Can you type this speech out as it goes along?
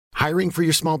Hiring for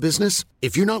your small business?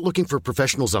 If you're not looking for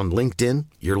professionals on LinkedIn,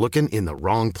 you're looking in the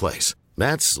wrong place.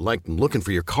 That's like looking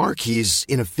for your car keys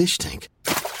in a fish tank.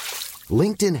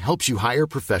 LinkedIn helps you hire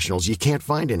professionals you can't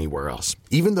find anywhere else,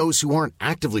 even those who aren't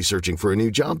actively searching for a new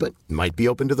job but might be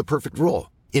open to the perfect role.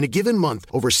 In a given month,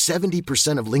 over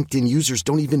 70% of LinkedIn users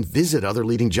don't even visit other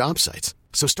leading job sites.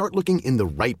 So start looking in the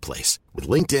right place. With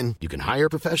LinkedIn, you can hire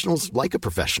professionals like a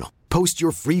professional. Post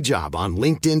your free job on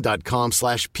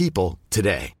linkedin.com/people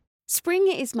today. Spring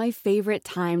is my favorite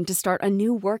time to start a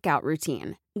new workout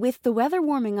routine. With the weather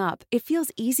warming up, it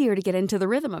feels easier to get into the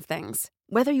rhythm of things.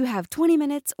 Whether you have 20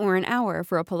 minutes or an hour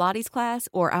for a Pilates class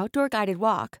or outdoor guided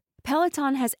walk,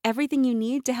 Peloton has everything you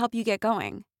need to help you get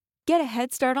going. Get a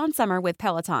head start on summer with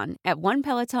Peloton at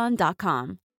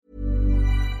onepeloton.com.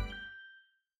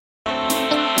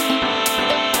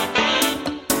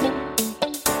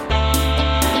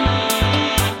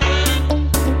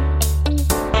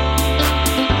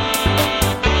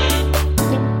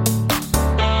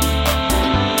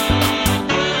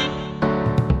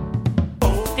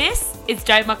 This is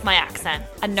Don't Mock My Accent,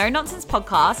 a no-nonsense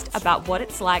podcast about what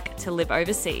it's like to live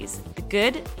overseas, the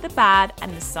good, the bad,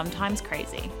 and the sometimes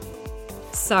crazy.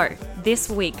 So, this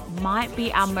week might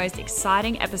be our most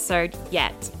exciting episode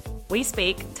yet. We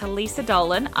speak to Lisa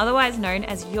Dollan, otherwise known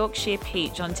as Yorkshire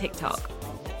Peach on TikTok.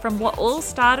 From what all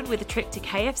started with a trip to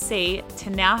KFC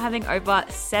to now having over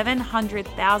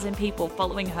 700,000 people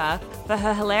following her for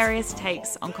her hilarious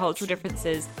takes on cultural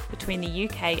differences between the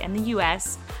UK and the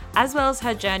US, as well as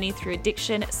her journey through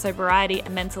addiction, sobriety,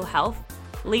 and mental health,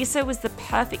 Lisa was the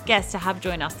perfect guest to have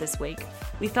join us this week.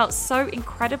 We felt so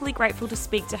incredibly grateful to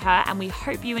speak to her, and we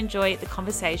hope you enjoy the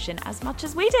conversation as much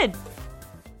as we did.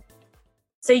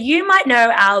 So you might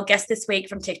know our guest this week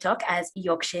from TikTok as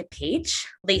Yorkshire Peach.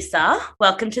 Lisa,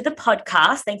 welcome to the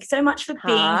podcast. Thank you so much for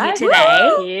being here today.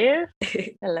 Thank you.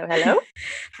 Hello.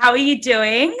 How are you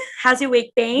doing? How's your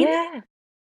week been? Yeah,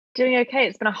 doing okay.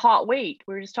 It's been a hot week.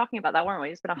 We were just talking about that, weren't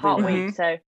we? It's been a hot week.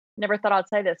 So never thought I'd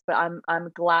say this, but I'm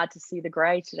glad to see the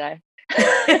grey today.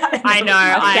 I know.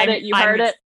 I said it. You heard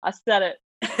it. I said it.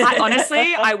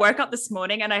 I woke up this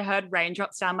morning and I heard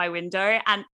raindrops down my window,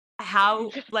 and how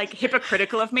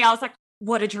hypocritical of me. I was like,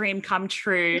 what a dream come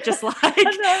true. Just like,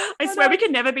 I swear we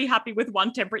can never be happy with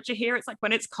one temperature here. It's like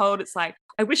when it's cold, it's like,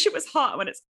 I wish it was hot. When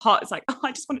it's hot, it's like, oh,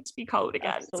 I just want it to be cold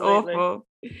again. Absolutely. It's awful.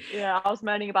 Yeah, I was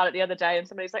moaning about it the other day and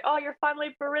somebody's like, oh, you're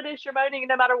finally British. You're moaning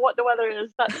no matter what the weather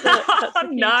is. That's it. That's the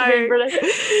key to being British.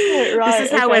 Right,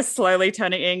 this is how we're slowly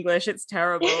turning English. It's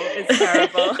terrible. It's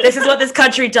terrible. This is what this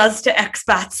country does to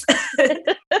expats.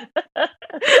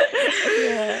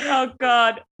 Oh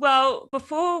God. Well,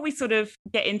 before we sort of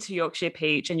get into Yorkshire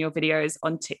Peach and your videos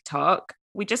on TikTok,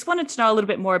 we just wanted to know a little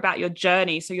bit more about your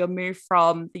journey. So your move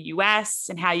from the US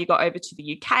and how you got over to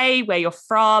the UK, where you're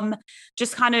from,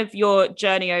 just kind of your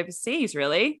journey overseas,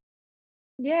 really.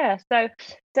 Yeah. So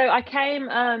I came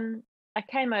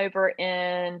over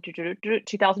in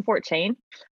 2014.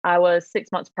 I was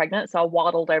 6 months pregnant, so I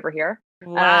waddled over here.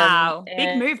 Wow.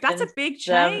 Big move. That's a big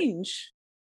change.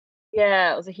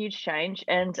 Yeah, it was a huge change.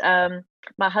 And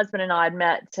my husband and I had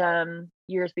met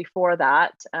years before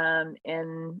that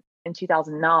in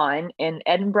 2009 in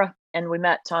Edinburgh. And we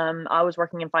met, I was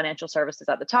working in financial services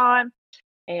at the time,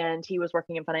 and he was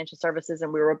working in financial services,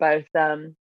 and we were both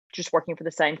just working for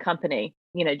the same company,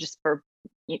 just for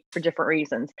different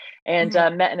reasons. And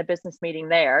met in a business meeting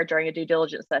there during a due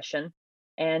diligence session.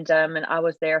 And I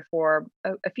was there for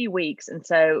a few weeks. And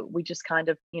so we just kind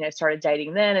of, started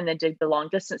dating then, and then did the long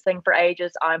distance thing for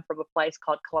ages. I'm from a place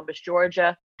called Columbus,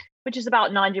 Georgia, which is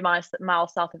about 90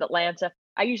 miles south of Atlanta.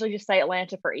 I usually just say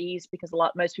Atlanta for ease, because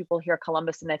most people hear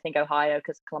Columbus and they think Ohio,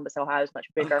 because Columbus, Ohio is much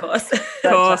bigger. Of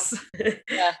course.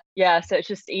 Yeah. So it's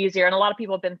just easier. And a lot of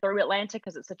people have been through Atlanta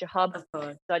because it's such a hub.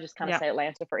 So I just kind of say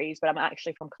Atlanta for ease, but I'm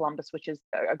actually from Columbus, which is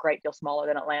a great deal smaller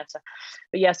than Atlanta.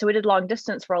 But yeah, so we did long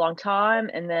distance for a long time.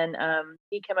 And then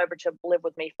he came over to live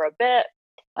with me for a bit.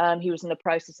 He was in the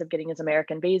process of getting his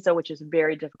American visa, which is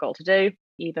very difficult to do,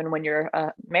 even when you're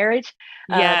married.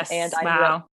 Yes. And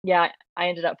I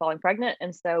ended up falling pregnant.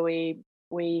 And so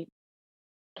we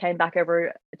came back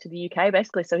over to the UK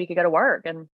basically so he could go to work,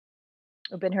 and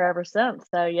we've been here ever since.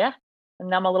 So yeah. And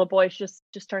now my little boy's just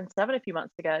turned 7 a few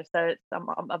months ago. So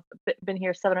I've been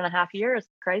here 7.5 years.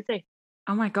 Crazy.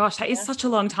 Oh my gosh, that is such a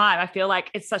long time. I feel like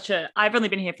I've only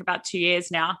been here for about 2 years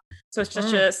now. So it's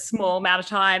such a small amount of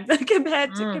time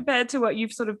compared to what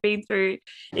you've sort of been through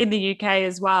in the UK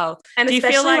as well. And do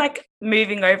especially you feel like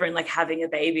moving over and like having a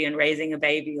baby and raising a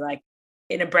baby like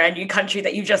in a brand new country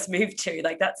that you just moved to,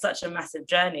 like that's such a massive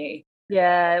journey.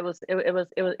 Yeah, it was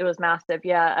massive.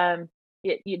 Yeah.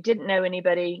 you didn't know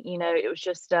anybody, it was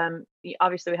just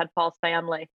obviously we had Paul's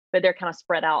family, but they're kind of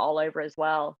spread out all over as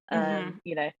well.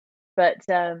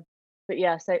 But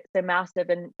yeah, so massive,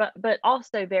 and but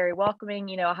also very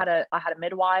welcoming. I had a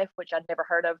midwife, which I'd never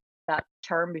heard of that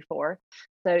term before.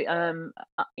 So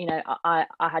I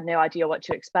had no idea what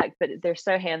to expect, but they're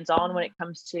so hands-on when it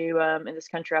comes to in this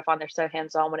country. I find they're so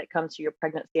hands-on when it comes to your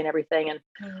pregnancy and everything.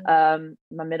 And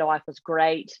my midwife was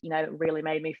great, really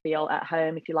made me feel at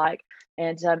home, if you like.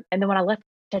 And then when I left,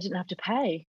 I didn't have to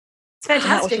pay. It's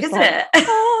fantastic, isn't like, it?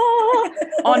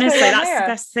 Honestly, that's the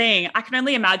best thing. I can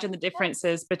only imagine the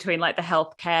differences between like the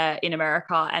healthcare in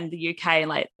America and the UK.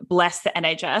 Like, bless the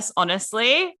NHS,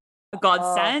 honestly, a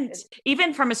godsend.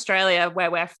 Even from Australia, where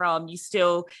we're from,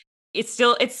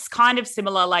 it's kind of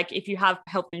similar. Like, if you have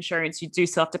health insurance, you do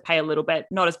still have to pay a little bit.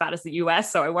 Not as bad as the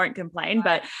US, so I won't complain.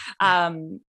 But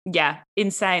yeah,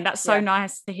 insane. That's so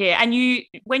nice to hear. And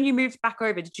when you moved back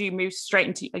over, did you move straight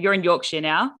into? You're in Yorkshire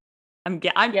now. I'm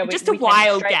just a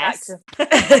wild guess.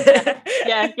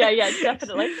 Yeah,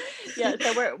 definitely. Yeah,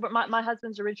 so my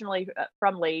husband's originally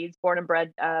from Leeds, born and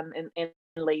bred in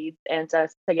Leeds, and so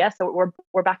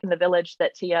we're back in the village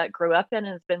that Tia grew up in and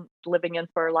has been living in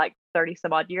for like 30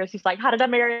 some odd years. He's like, how did I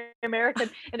marry an American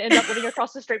and end up living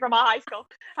across the street from my high school?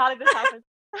 How did this happen?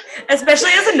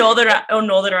 Especially as a northerner,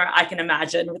 I can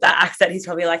imagine with that accent, he's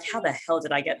probably like, how the hell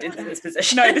did I get into this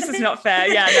position? No, this is not fair.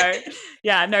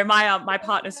 My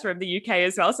partner's from the UK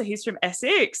as well, so he's from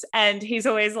Essex, and he's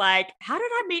always like, how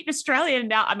did I meet an Australian?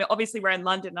 Now, I mean, obviously we're in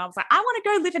London, and I was like, I want to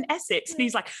go live in Essex, and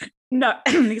he's like, no.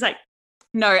 He's like,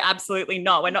 no, absolutely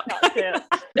not. We're not going.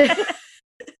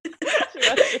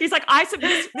 He's like,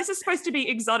 this is supposed to be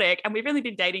exotic, and we've only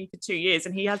been dating for 2 years,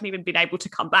 and he hasn't even been able to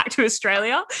come back to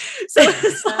Australia. So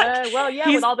it's like,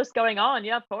 with all this going on,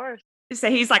 of course. So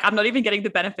he's like, I'm not even getting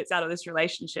the benefits out of this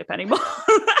relationship anymore.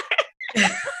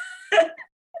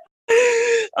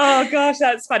 Oh gosh,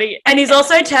 that's funny. And he's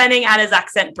also turning Anna's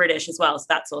accent British as well, so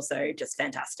that's also just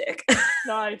fantastic.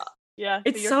 Nice. Yeah,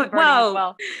 it's so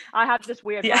well. I have this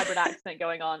weird hybrid accent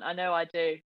going on. I know I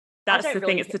do. That's the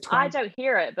thing. It's the twang. I don't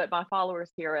hear it, but my followers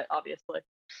hear it, obviously.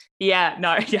 Yeah,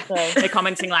 no, yeah. So. They're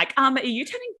commenting like, are you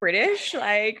turning British?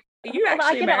 Like, are you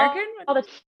actually American?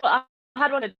 I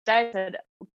had one today that said,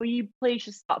 will you please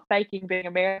just stop faking being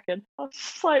American? I was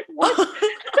just like, what?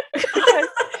 I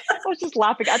was just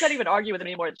laughing. I don't even argue with him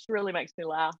anymore. It just really makes me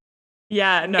laugh.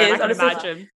 Yeah, no, I can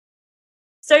imagine.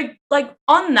 So like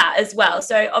on that as well,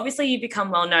 so obviously you've become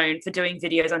well known for doing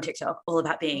videos on TikTok all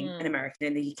about being an American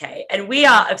in the UK, and we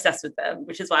are obsessed with them,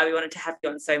 which is why we wanted to have you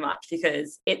on so much,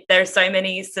 because there are so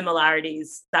many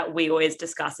similarities that we always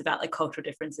discuss about like cultural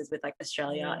differences with like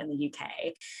Australia and the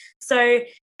UK. So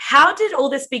how did all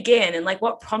this begin, and like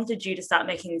what prompted you to start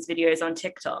making these videos on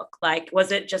TikTok? Like,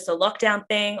 was it just a lockdown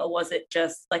thing, or was it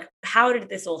just like, how did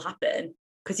this all happen?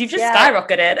 Because you've just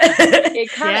skyrocketed.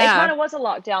 It kind of was a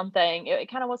lockdown thing. It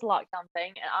kind of was a lockdown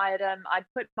thing. And I'd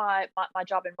put my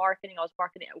job in marketing. I was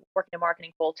working in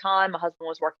marketing full time. My husband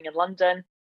was working in London.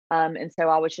 And so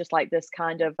I was just like this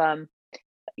kind of,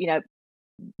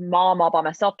 mom all by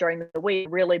myself during the week,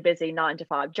 really busy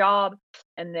 9-to-5 job.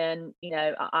 And then,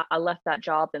 I left that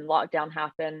job and lockdown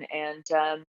happened. And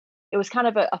it was kind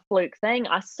of a fluke thing.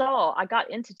 I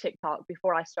got into TikTok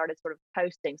before I started sort of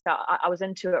posting. So I was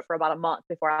into it for about a month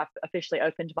before I officially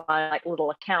opened my like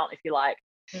little account, if you like.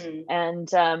 And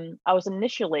I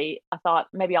thought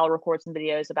maybe I'll record some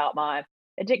videos about my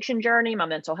addiction journey, my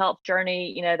mental health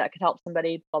journey, that could help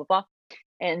somebody, blah, blah, blah.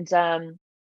 And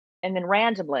then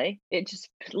randomly, I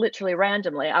went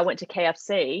to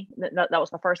KFC. That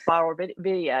was my first viral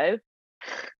video.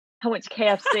 I went to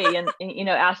KFC and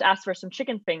asked for some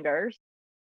chicken fingers,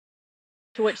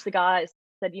 to which the guy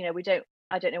said,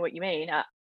 I don't know what you mean.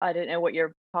 I don't know what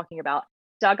you're talking about.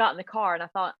 So I got in the car and I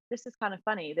thought, this is kind of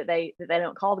funny that they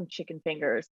don't call them chicken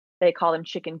fingers. They call them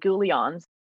chicken goulions.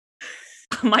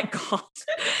 Oh my God.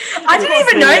 I didn't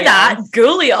even know that.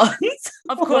 Goulions.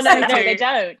 Of course no, they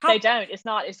don't. They don't. It's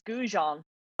goujon.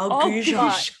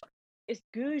 Goujon. It's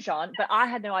goujon, but I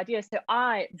had no idea. So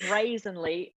I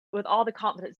brazenly, with all the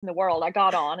confidence in the world, I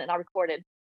got on and I recorded,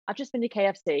 I've just been to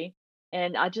KFC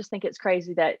and I just think it's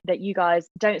crazy that you guys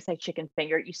don't say chicken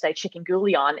finger, you say chicken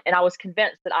goulion. And I was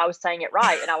convinced that I was saying it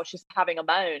right and I was just having a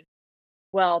moan.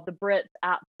 Well, the Brits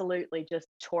absolutely just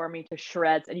tore me to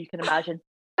shreds, and you can imagine,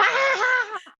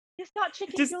 it's not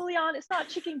chicken goulion, it's not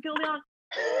chicken goulion.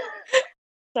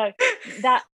 So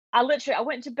that I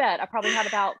went to bed. I probably had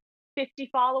about 50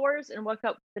 followers and woke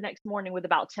up the next morning with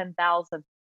about 10,000.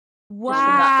 Wow.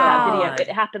 That video.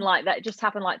 It happened like that. It just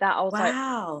happened like that. I was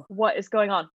like, what is going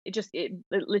on? It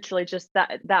literally just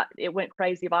that it went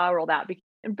crazy viral.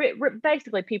 And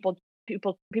basically people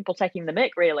people taking the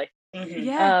mick, really.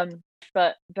 Yeah.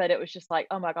 But it was just like,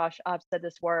 oh my gosh, I've said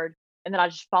this word, and then I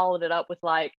just followed it up with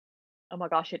like, oh my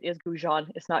gosh, it is goujon,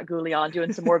 it's not goulion,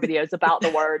 doing some more videos about the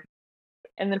word.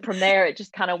 And then from there it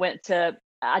just kind of went to,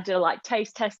 I did like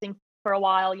taste testing for a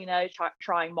while,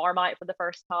 trying Marmite for the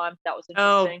first time. That was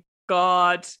Oh interesting.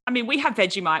 God. I mean, we have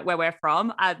Vegemite where we're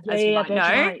from, as you might know.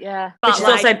 Vegemite, But which is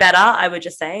also better, I would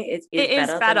just say. It is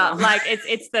better. Like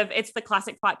it's the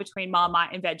classic fight between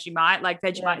Marmite and Vegemite. Like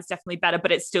Vegemite is definitely better,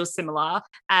 but it's still similar.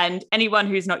 And anyone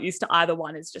who's not used to either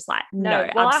one is just like, no,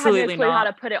 well, absolutely I had no clue not. how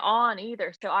to put it on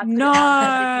either. So I put it on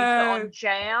as if you put on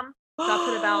jam. So I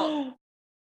put about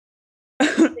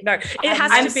no, it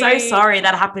has I'm to be. so sorry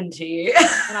that happened to you.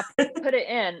 And I put it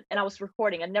in, and I was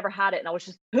recording. I never had it, and I was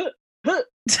just because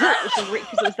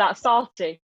it was that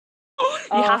salty.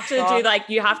 You have to do like,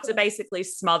 you have to basically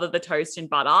smother the toast in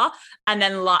butter, and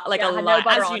then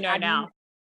as you know now.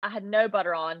 I had no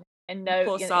butter on, and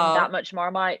no in that much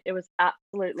Marmite. It was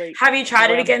absolutely. Have you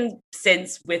tried it again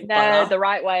since with butter? No, the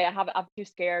right way. I haven't. I'm too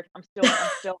scared. I'm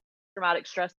still traumatic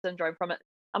stress syndrome from it.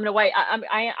 I'm gonna wait.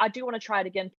 I do want to try it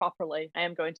again properly. I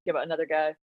am going to give it another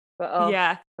go. But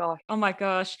gosh. Oh my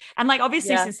gosh. And like,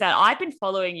 obviously since then, I've been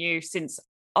following you since,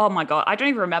 oh my God, I don't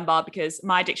even remember, because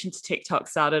my addiction to TikTok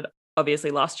started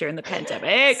obviously last year in the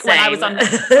pandemic when I was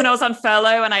on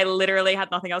furlough, and I literally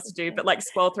had nothing else to do but like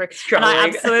scroll through. And I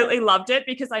absolutely loved it,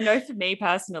 because I know for me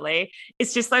personally,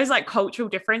 it's just those like cultural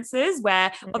differences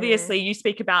where obviously you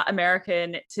speak about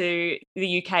American to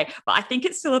the UK, but I think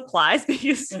it still applies,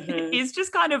 because it's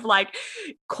just kind of like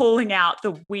calling out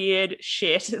the weird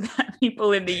shit that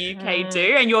people in the UK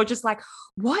do, and you're just like,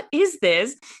 what is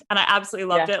this? And I absolutely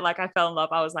loved it. Like I fell in love.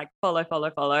 I was like, follow.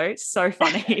 So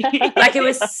funny. Like it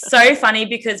was so funny,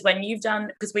 because when you've done,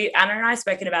 because Anna and I have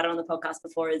spoken about it on the podcast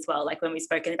before as well, like when we've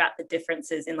spoken about the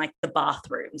differences in like the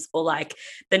bathrooms or like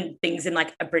the things in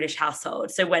like a British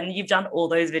household. So when you've done all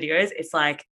those videos, it's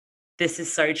like, this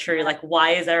is so true. Like,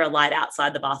 why is there a light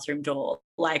outside the bathroom door?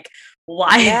 Like,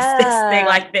 why is this thing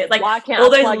like this? Like, why can't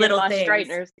all I those little things.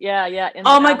 Straighteners? Yeah.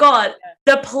 Oh my God.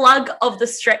 The plug of the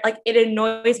straight, like it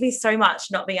annoys me so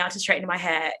much not being able to straighten my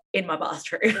hair in my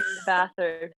bathroom. In the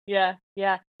bathroom. Yeah.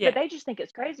 But they just think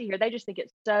it's crazy here. They just think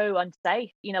it's so unsafe.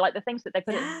 Like the things that they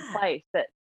put in place, that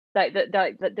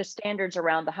the standards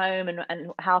around the home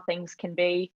and how things can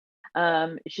be,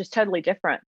 it's just totally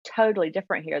different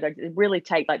here. They really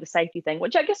take like the safety thing,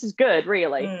 which I guess is good,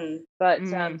 really. But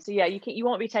so yeah, you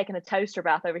won't be taking a toaster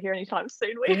bath over here anytime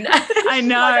soon. I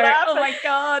know. Oh my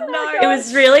God, no. It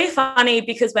was really funny,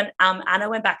 because when Anna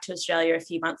went back to Australia a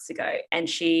few months ago, and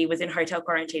she was in hotel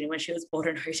quarantine, and when she was brought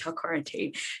in hotel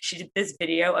quarantine, she did this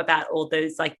video about all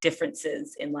those like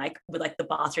differences in like with like the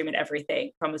bathroom and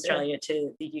everything from Australia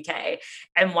to the UK,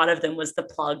 and one of them was the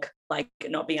plug, like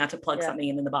not being able to plug something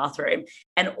in the bathroom.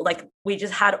 And like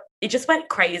it just went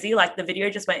crazy. Like the video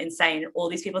just went insane. All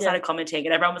these people started commenting,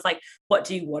 and everyone was like, what,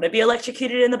 do you want to be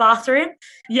electrocuted in the bathroom?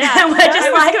 Yeah. And we're just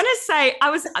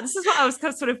this is what I was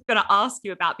sort of going to ask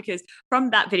you about, because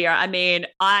from that video, I mean,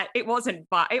 I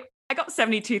got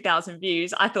 72,000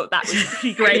 views. I thought that was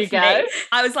pretty great for me.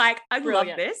 I was like, I love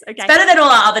this. Okay. It's better than all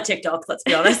our other TikToks, let's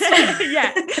be honest.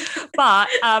 Yeah. But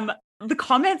the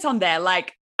comments on there,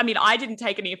 like, I mean, I didn't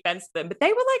take any offense to them, but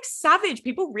they were like savage.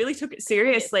 People really took it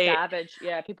seriously. Savage.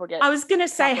 Yeah. People get. I was going to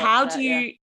say, how do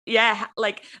you, do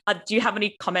you have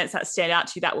any comments that stand out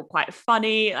to you that were quite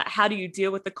funny? Like, how do you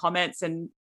deal with the comments and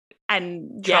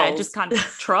just kind of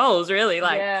trolls, really?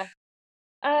 Like,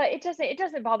 it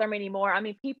doesn't bother me anymore. I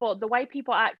mean, the way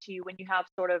people act to you when you have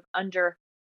sort of under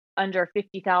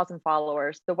 50,000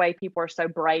 followers, the way people are so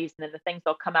brazen, and the things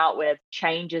they'll come out with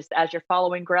changes as your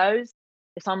following grows.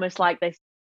 It's almost like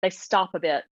they stop a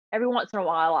bit. Every once in a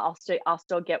while, I'll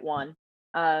still get one.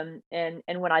 And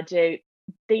when I do,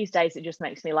 these days it just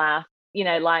makes me laugh.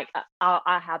 Like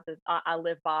I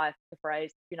live by the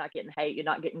phrase, if you're not getting hate, you're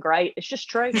not getting great. It's just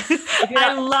true.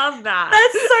 I love that.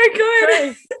 That's so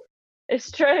good. It's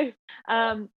true.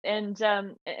 And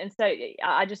so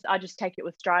I just take it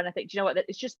with stride. And I think, do you know what?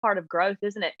 It's just part of growth,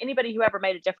 isn't it? Anybody who ever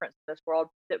made a difference in this world,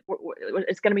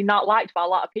 it's going to be not liked by a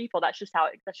lot of people. That's just how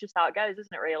it goes,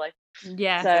 isn't it? Really?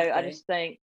 Yeah. So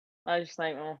exactly. I just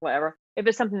think, whatever. If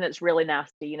it's something that's really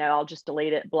nasty, I'll just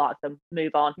delete it, block them,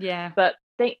 move on. Yeah. But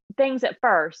things at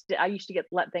first, I used to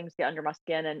let things get under my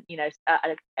skin, and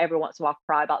every once in a while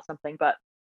cry about something. But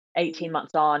 18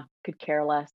 months on, could care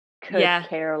less. could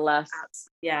care less.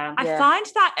 Yeah. I find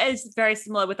that is very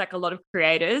similar with like a lot of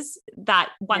creators,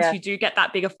 that once you do get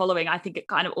that bigger following, I think it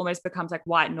kind of almost becomes like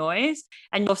white noise,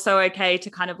 and you're so okay to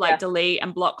kind of like delete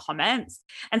and block comments.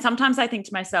 And sometimes I think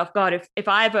to myself, God, if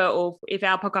I ever, or if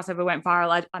our podcast ever went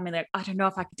viral, I mean, like, I don't know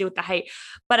if I could deal with the hate,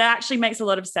 but it actually makes a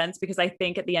lot of sense, because I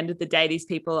think at the end of the day, these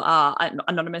people are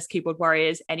anonymous keyboard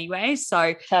warriors anyway.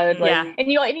 So totally.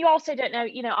 And you also don't know,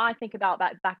 I think about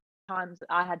back times,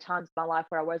 I had times in my life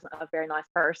where I wasn't a very nice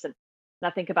person. And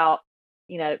I think about,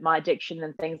 my addiction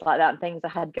and things like that, and things I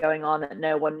had going on that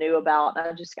no one knew about. And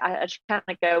I just kind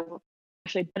of go,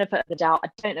 actually, benefit of the doubt. I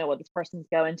don't know what this person's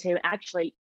going to.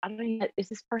 Actually, I don't even know, is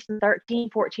this person 13,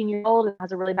 14 years old and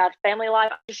has a really bad family life?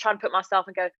 I'm just trying to put myself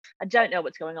and go, I don't know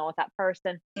what's going on with that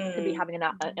person. Could be having an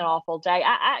awful day.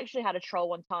 I actually had a troll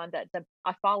one time that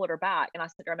I followed her back, and I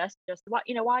sent her a message. I said,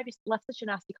 why have you left such a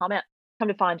nasty comment? Come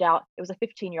to find out, it was a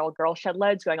 15-year-old girl. She had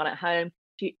loads going on at home.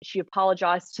 She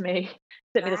apologized to me,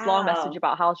 sent me this long message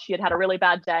about how she had a really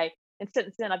bad day. And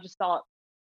since then, I've just thought,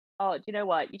 oh, do you know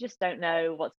what? You just don't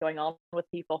know what's going on with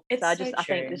people. I think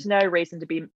there's no reason to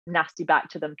be nasty back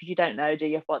to them, because you don't know, do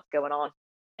you, what's going on?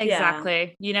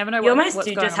 Exactly. You never know. You almost what's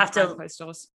do going just on have to closed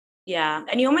doors. Yeah,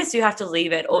 and you almost do have to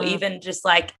leave it, or even just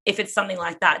like, if it's something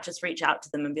like that, just reach out to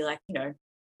them and be like,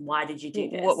 why did you do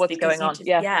this? What's going on?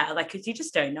 Like, because you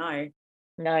just don't know.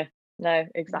 No,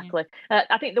 exactly.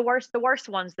 I think the worst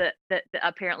ones that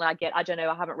apparently I get, I don't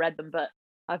know, I haven't read them, but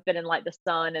I've been in like the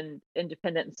Sun and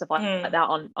Independent and stuff like that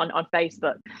on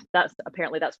Facebook. That's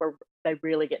where they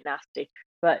really get nasty.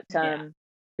 But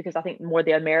because I think more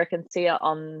the Americans see it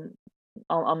on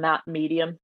that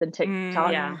medium than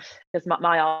TikTok. Because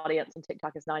my audience on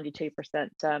TikTok is 92%,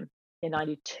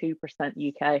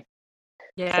 92% UK.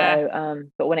 So,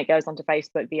 but when it goes onto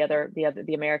Facebook,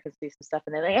 the Americans do some stuff,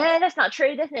 and they're like, that's not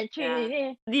true. That's not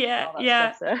true.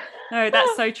 Yeah. Stuff, so. No,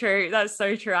 that's so true. That's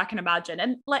so true. I can imagine.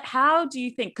 And like, how do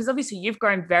you think? Because obviously you've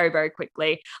grown very, very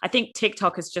quickly. I think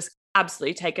TikTok has just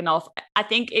absolutely taken off. I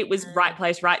think it was right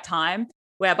place, right time,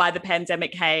 whereby the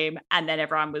pandemic came, and then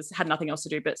everyone had nothing else to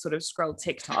do but sort of scroll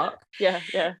TikTok. Yeah.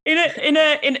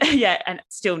 And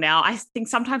still now, I think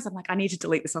sometimes I'm like, I need to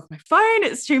delete this off my phone.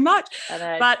 It's too much. I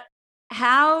know. But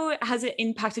how has it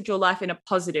impacted your life in a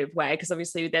positive way? Because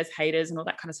obviously there's haters and all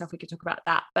that kind of stuff. We could talk about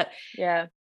that. But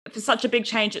for such a big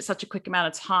change at such a quick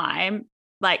amount of time,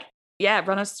 like,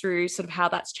 run us through sort of how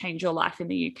that's changed your life in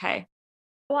the UK.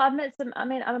 Well, I've met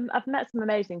some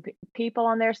amazing people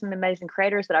on there, some amazing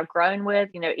creators that I've grown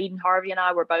with. Eden Harvey and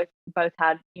I were both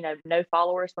had, no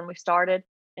followers when we started.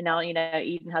 And now,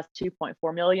 Eden has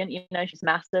 2.4 million, she's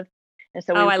massive. And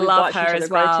so we love her as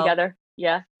well. Together.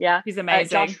 Yeah. He's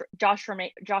amazing. Josh from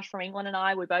England and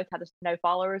I, we both had no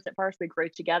followers at first. We grew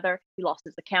together. He lost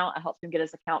his account. I helped him get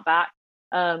his account back.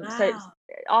 So it's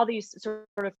all these sort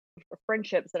of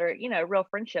friendships that are, real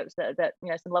friendships that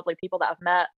some lovely people that I've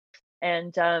met.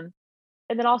 And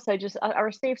then also just I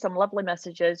received some lovely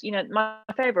messages. My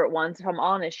favorite ones, if I'm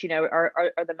honest,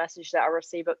 are the message that I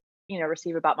receive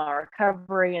about my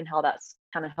recovery and how that's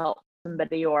kind of helped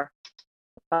somebody, or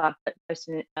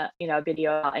posting a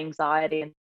video about anxiety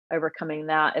and overcoming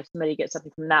that. If somebody gets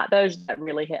something from that, those that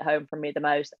really hit home for me the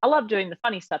most. I love doing the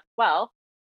funny stuff as well,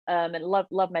 and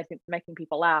love making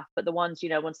people laugh. But the ones,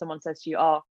 when someone says to you,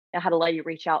 oh, I had a lady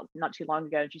reach out not too long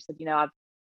ago, and she said,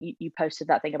 you posted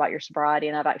that thing about your sobriety,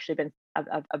 and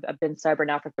I've been sober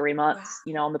now for 3 months,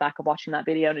 on the back of watching that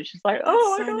video. And it's just like,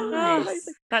 oh my God, nice.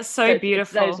 That's so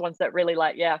beautiful. It's those ones that really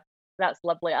that's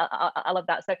lovely. I love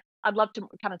that. So I'd love to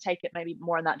kind of take it maybe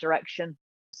more in that direction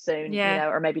soon,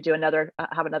 or maybe do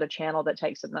have another channel that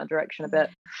takes it in that direction a bit.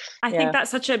 I think that's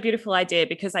such a beautiful idea,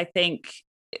 because I think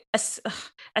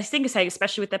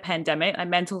especially with the pandemic, my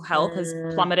mental health has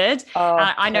plummeted.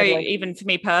 I know even for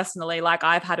me personally, like,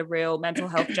 I've had a real mental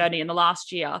health journey in the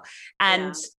last year.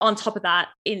 And on top of that,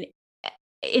 in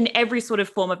every sort of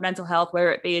form of mental health,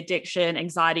 whether it be addiction,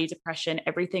 anxiety, depression,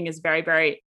 everything is very,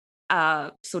 very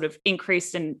sort of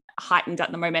increased and heightened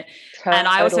at the moment. And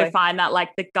I also find that, like,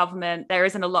 the government, there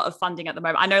isn't a lot of funding at the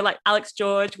moment. I know, like, Alex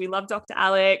George, we love Dr.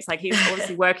 Alex, like, he's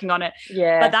obviously working on it.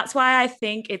 But that's why I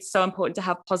think it's so important to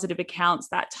have positive accounts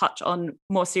that touch on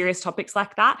more serious topics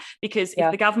like that, because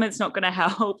if the government's not going to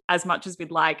help as much as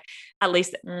we'd like, at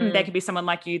least there could be someone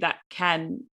like you that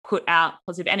can put out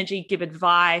positive energy, give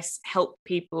advice, help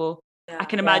people. I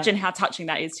can imagine how touching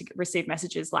that is to receive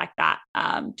messages like that,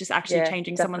 just actually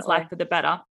changing someone's life for the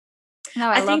better. No,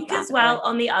 I think that as well,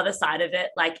 on the other side of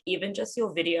it, like, even just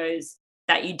your videos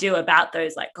that you do about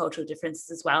those, like, cultural differences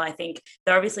as well. I think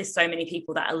there are obviously so many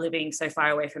people that are living so far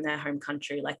away from their home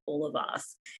country, like all of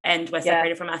us, and we're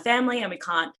separated from our family, and we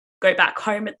can't go back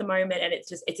home at the moment, and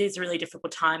it is a really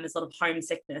difficult time. There's a lot of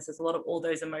homesickness. There's a lot of all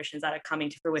those emotions that are coming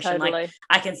to fruition. Totally. Like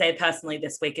I can say personally,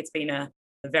 this week it's been a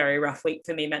very rough week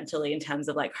for me mentally in terms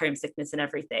of like homesickness and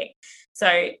everything.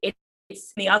 So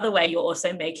it's the other way. You're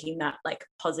also making that like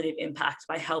positive impact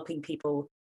by helping people,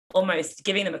 almost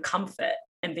giving them a comfort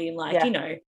and being like, you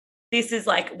know, this is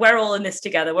like, we're all in this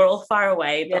together. We're all far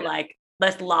away, but like,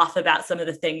 let's laugh about some of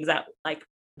the things that like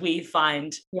we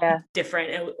find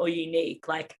different or unique.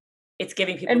 Like it's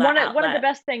giving people and that one of the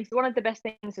best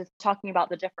things is talking about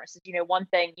the differences. You know, one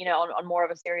thing, you know, on more of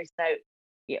a serious note,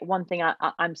 one thing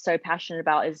I'm so passionate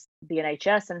about is the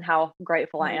NHS and how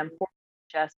grateful I am for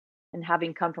NHS, and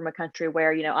having come from a country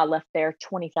where, you know, I left there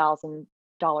 $20,000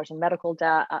 in medical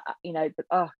debt. You know,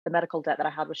 the medical debt that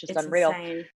I had was just unreal.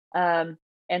 Insane.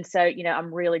 And so, you know,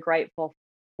 I'm really grateful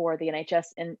for the NHS,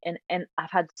 and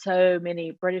I've had so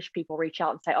many British people reach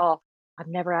out and say, oh, I've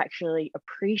never actually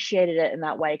appreciated it in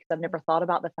that way, because I've never thought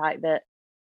about the fact that,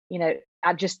 you know,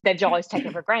 they've always taken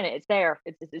it for granted. It's there.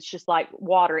 It's just like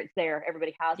water. It's there.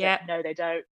 Everybody has it. No, they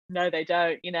don't. No, they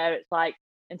don't. You know, it's like,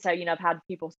 and so, you know, I've had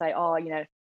people say, oh, you know,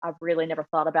 I've really never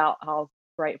thought about how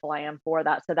grateful I am for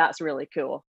that. So that's really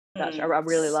cool. I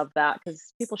really love that,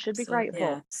 because people should be grateful.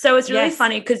 Yeah. So it's really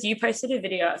funny because you posted a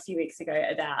video a few weeks ago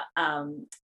about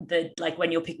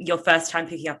when you're your first time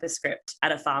picking up a script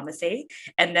at a pharmacy,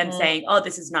 and then saying, oh,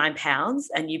 this is £9,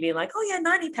 and you be like, oh yeah,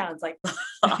 £90, like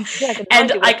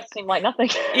and I seemed like nothing.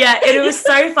 It was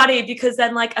so funny, because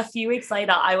then like a few weeks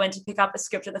later I went to pick up a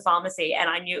script at the pharmacy,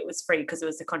 and I knew it was free because it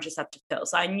was a contraceptive pill,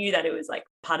 so I knew that it was like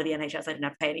part of the NHS. I didn't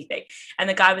have to pay anything, and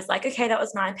the guy was like, okay, that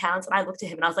was £9, and I looked at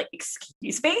him and I was like,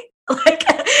 excuse me, like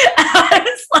I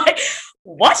was like,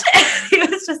 what? He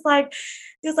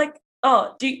was like,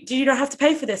 oh, do you not have to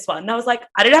pay for this one? And I was like,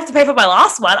 I didn't have to pay for my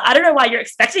last one. I don't know why you're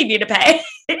expecting me to pay.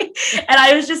 And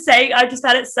I was just saying, I just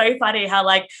found it so funny how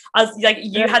like, I was like,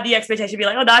 you had the expectation to be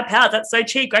like, oh, £9, that's so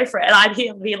cheap, go for it. And I'm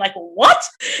here being like, what?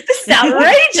 This is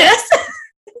outrageous.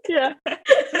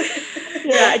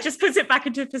 It just puts it back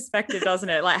into perspective, doesn't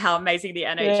it? Like how amazing the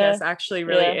NHS actually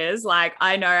really is. Like,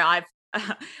 I know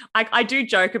I do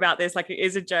joke about this, like it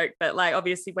is a joke, but like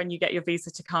obviously when you get your visa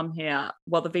to come here,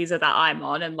 well, the visa that I'm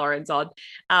on and Lauren's on,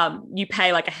 you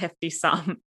pay like a hefty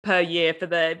sum per year for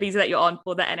the visa that you're on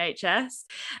for the NHS,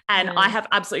 and I have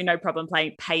absolutely no problem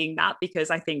paying that, because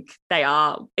I think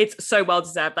it's so well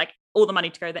deserved. Like all the money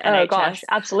to go to the NHS. Oh gosh,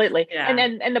 absolutely. Yeah.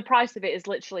 And the price of it is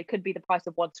literally could be the price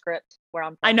of one script where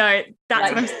I'm from. I know,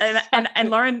 that's what I'm saying. And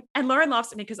Lauren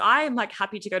laughs at me, because I am like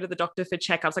happy to go to the doctor for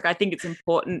checkups. Like I think it's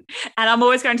important. And I'm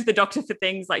always going to the doctor for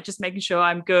things like just making sure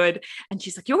I'm good. And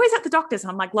she's like, you're always at the doctor's.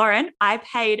 And I'm like, Lauren, I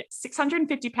paid £650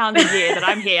 a year that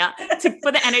I'm here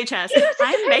for the NHS.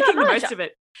 I'm making the most of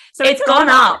it. So it's gone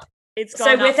up. It's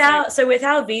gone so with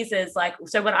our visas, like,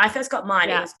 so when I first got mine,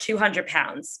 it was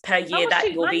 £200 per year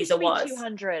that your visa was.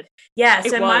 200. Yeah,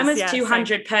 so mine was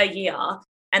 200 per year.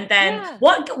 And then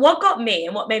what got me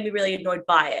and what made me really annoyed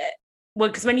by it, well,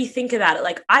 because when you think about it,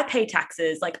 like I pay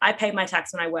taxes, like I pay my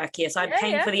tax when I work here, so I'm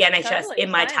paying for the NHS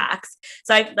in my tax.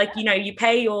 So you know, you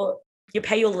pay your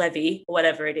levy or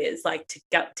whatever it is, like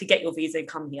to get your visa and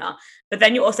come here, but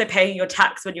then you're also paying your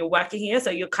tax when you're working here, so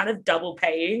you're kind of double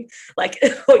paying like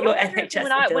for your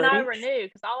NHS when I renew,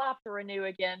 because I'll have to renew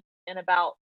again in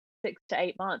about 6 to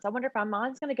 8 months. I wonder if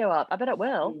mine's going to go up. I bet it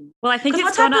will. Well, I think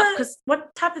it's gone up, because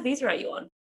what type of visa are you on?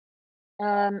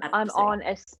 I'm on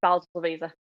a spousal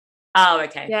visa. Oh,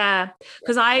 okay. Yeah,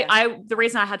 because I the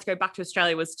reason I had to go back to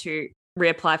Australia was to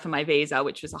reapply for my visa,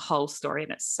 which was a whole story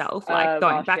in itself, like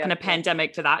going back in a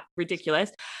pandemic to that,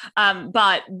 ridiculous.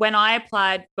 But when I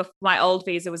applied for my old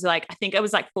visa, was like, I think it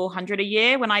was like $400 a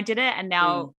year when I did it, and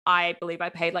now I believe I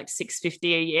paid like $650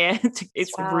 a year.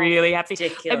 It's really hefty.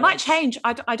 Ridiculous. It might change,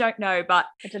 I don't know, but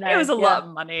it was a lot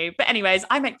of money. But anyways,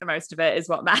 I make the most of it is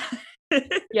what matters.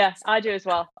 Yes, I do as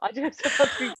well.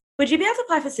 Would you be able to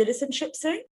apply for citizenship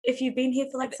soon if you've been here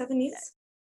for like 7 years?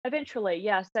 Eventually,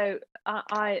 yeah. So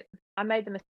I made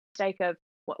the mistake of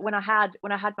when I had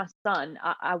my son,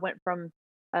 I went from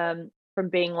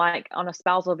being like on a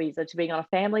spousal visa to being on a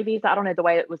family visa. I don't know the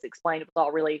way it was explained. It was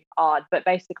all really odd, but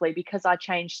basically because I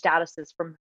changed statuses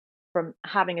from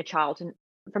having a child and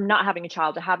from not having a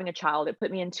child to having a child, it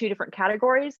put me in 2 different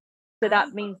categories. So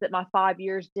that means that my 5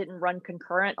 years didn't run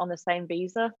concurrent on the same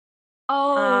visa.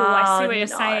 Oh, I see what you're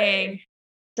saying.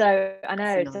 So I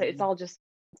know. So it's all just,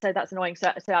 so that's annoying.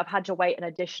 So I've had to wait an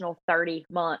additional 30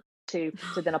 months to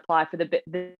then apply for the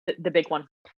big one.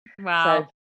 Wow. So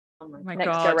oh my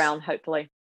next God. go round, hopefully.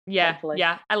 Yeah, hopefully.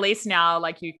 yeah. At least now,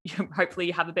 like you hopefully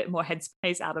you have a bit more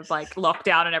headspace out of like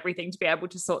lockdown and everything to be able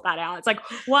to sort that out. It's like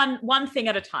one thing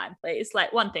at a time, please.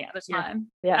 Like one thing at a time.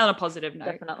 Yeah. On a positive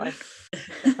note. Definitely.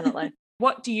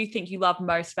 What do you think you love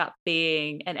most about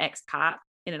being an expat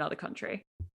in another country?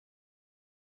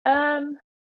 I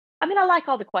mean, I like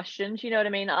all the questions, you know what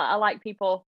I mean? I like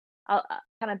people, I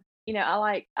kind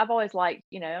of, I've always liked,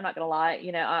 I'm not gonna lie,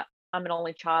 I'm an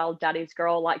only child, daddy's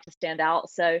girl, like to stand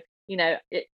out. So, you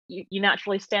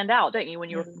naturally stand out, don't you? When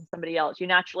you're from somebody else, you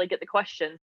naturally get the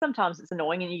question. Sometimes it's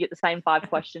annoying and you get the same 5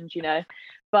 questions,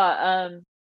 but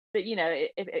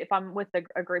if I'm with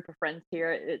a group of friends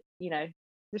here,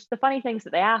 just the funny things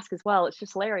that they ask as well. It's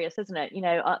just hilarious, isn't it?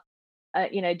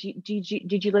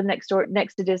 Did you live next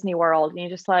to Disney World? And you're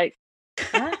just like,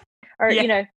 huh? Or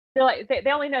they're like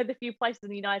they only know the few places in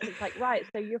the United States. Like, right,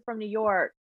 so you're from New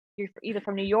York. You're either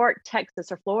from New York,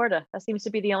 Texas, or Florida. That seems to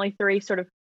be the only 3 sort of.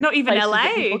 Not even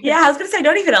LA. Yeah, I was gonna say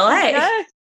not even LA. No.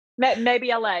 Maybe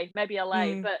LA.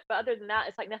 But other than that,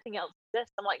 it's like nothing else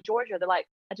exists. I'm like, Georgia. They're like,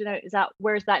 I don't know.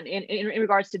 Where's that in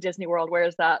regards to Disney World? Where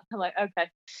is that? I'm like, okay.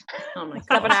 Oh my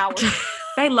god. 7 hours.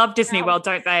 They love Disney World,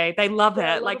 don't they? They love it.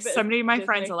 Love Like so many of my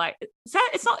friends are like,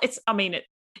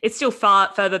 it's still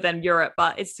far further than Europe,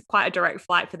 but it's quite a direct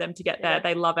flight for them to get there.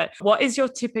 They love it. What is your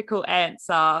typical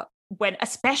answer when,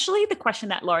 especially the question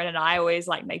that Lauren and I always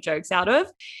like make jokes out of,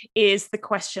 is the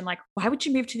question like, why would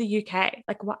you move to the UK?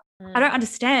 Like, what? I don't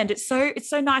understand. It's so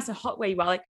nice and hot where you are.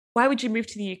 Like, why would you move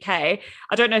to the UK?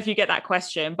 I don't know if you get that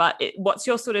question, but what's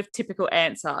your sort of typical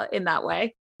answer in that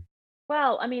way?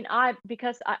 Well, I mean,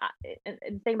 because and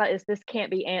the thing about it is this can't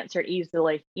be answered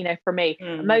easily, for me.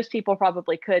 Most people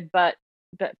probably could, but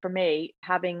for me,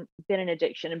 having been in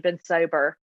addiction and been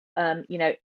sober, I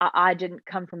didn't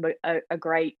come from a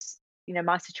great,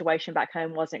 my situation back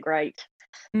home wasn't great.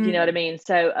 You know what I mean?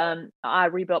 So I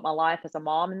rebuilt my life as a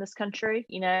mom in this country.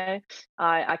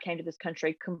 I came to this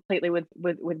country completely with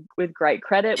great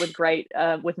credit, with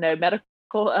no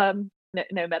medical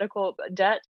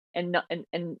debt. And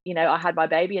I had my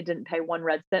baby. I didn't pay 1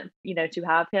 red cent, to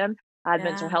have him. I had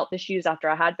mental health issues after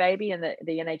I had baby, and the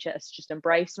NHS just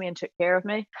embraced me and took care of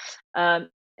me. And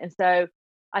so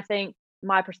I think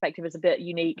my perspective is a bit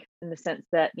unique in the sense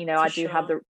that, I do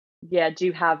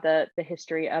have the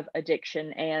history of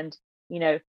addiction, and,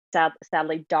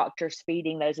 sadly doctors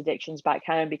feeding those addictions back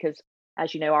home because,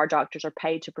 as you know, our doctors are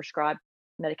paid to prescribe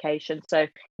medication. So,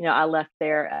 I left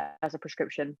there as a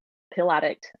prescription pill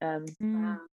addict.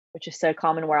 Which is so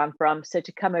common where I'm from. So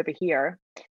to come over here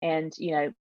and,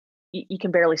 you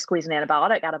can barely squeeze an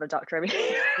antibiotic out of a doctor over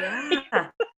here. Yeah.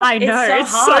 I know.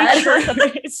 It's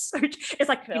so true. It's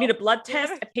like, you need a blood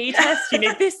test, a pee test, you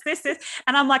need this.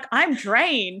 And I'm like, I'm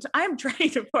drained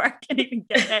before I can even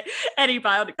get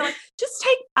antibiotic. They're like, just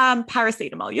take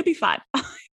paracetamol. You'll be fine.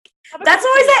 That's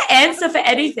always the answer for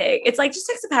anything. It's like, just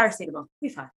take some paracetamol. You'll be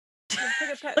fine.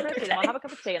 Paracetamol, have a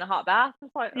cup of tea and a hot bath.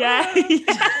 It's like,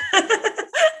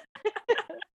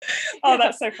 Oh,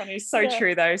 that's so funny. So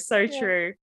true though. So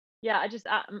true. Yeah, I just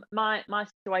my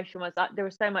situation was there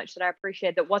was so much that I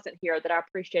appreciated that wasn't here that I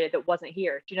appreciated that wasn't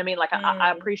here. Do you know what I mean? Like I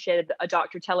appreciated a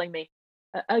doctor telling me,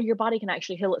 "Oh, your body can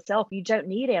actually heal itself. You don't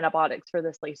need antibiotics for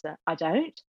this, Lisa." I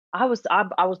don't. I was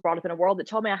brought up in a world that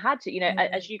told me I had to.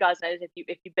 As you guys know,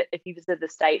 if you visit the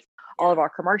States, all of our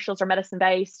commercials are medicine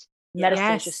based.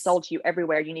 Medicine is just sold to you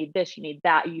everywhere. You need this, you need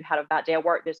that. You had a bad day at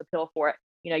work, there's a pill for it.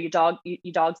 Your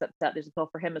dog's upset, there's a pill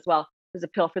for him as well. There's a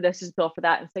pill for this, there's a pill for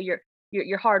that. And so you're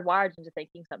hardwired into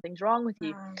thinking something's wrong with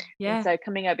you. And so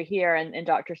coming over here and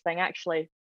doctors saying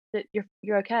actually that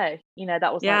you're okay.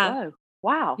 That was like, whoa,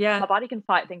 wow. My body can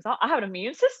fight things off. I have an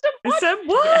immune system.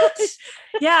 What?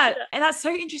 Yeah. And that's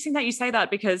so interesting that you say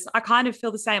that, because I kind of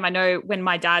feel the same. I know when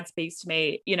my dad speaks to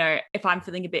me, if I'm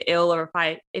feeling a bit ill or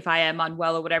if I am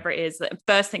unwell or whatever it is, the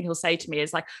first thing he'll say to me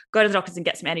is like, go to the doctors and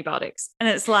get some antibiotics. And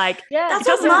it's like, that's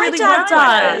what my dad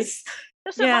does.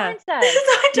 That's what mine says.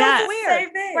 That's weird.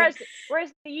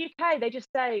 Whereas the UK, they just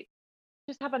say,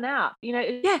 just have a nap.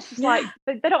 It's just like,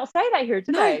 they don't say that here,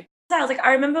 do they? I was like,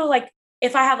 I remember like,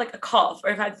 if I have like a cough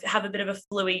or if I have a bit of a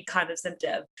flu-y kind of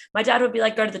symptom, my dad would be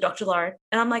like, go to the doctor, Lauren.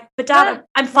 And I'm like, but Dad,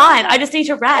 I'm fine. I just need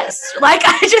to rest. Like,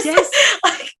 I'm just going to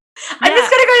go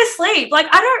to sleep. Like,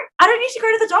 I don't need to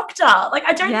go to the doctor. Like,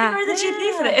 I don't need to go to the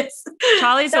GP for this.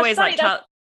 Charlie's always funny. like,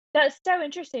 That's so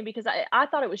interesting because I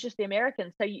thought it was just the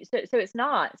Americans. So it's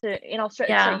not. So in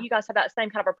Australia, so you guys have that same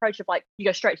kind of approach of like, you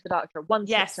go straight to the doctor. One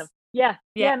symptom. Yeah,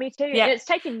 me too. Yeah. And it's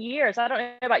taken years. I don't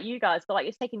know about you guys, but like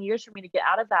it's taken years for me to get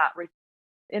out of that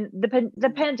and the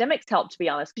pandemics helped, to be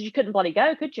honest, because you couldn't bloody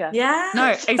go, could you? Yeah.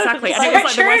 No, exactly. And it was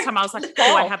like the worst time. I was like,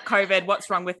 oh, I have COVID. What's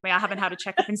wrong with me? I haven't had a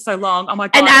checkup in so long. Oh my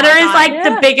God. And Anna is like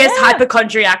the biggest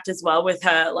hypochondriac as well with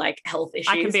her like health issues.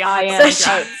 I can be I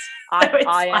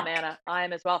am Anna. I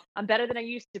am as well. I'm better than I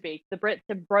used to be. The Brits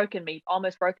have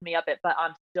almost broken me a bit, but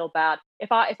I'm still bad.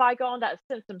 If I go on that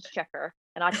symptoms checker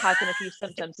and I type in a few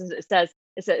symptoms, and it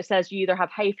says you either have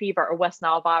hay fever or West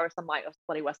Nile virus, I'm like, oh,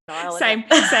 bloody West Nile. Same.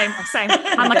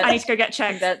 I'm like, I need to go get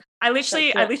checked. I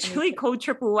literally called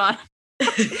 111.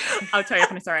 I'll tell you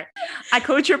if it's all right. I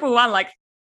called 111 like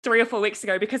 3 or 4 weeks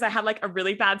ago because I had like a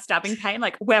really bad stabbing pain,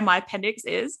 like where my appendix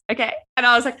is. Okay. And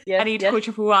I was like, I need to call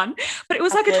 111. But it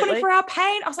was like a 24-hour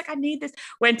pain. I was like, I need this.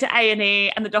 Went to A&E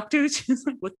and the doctor was just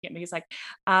like looking at me. He's like,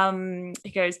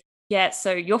 he goes, yeah,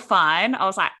 so you're fine. I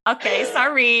was like, okay,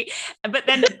 sorry. But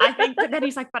then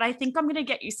he's like, but I think I'm going to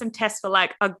get you some tests for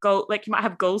like like you might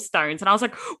have gallstones. And I was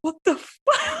like, what the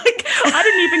fuck? Like, I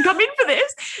didn't even come in for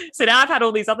this. So now I've had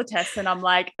all these other tests and I'm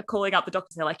like calling up the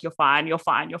doctors. They're like, you're fine.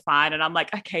 And I'm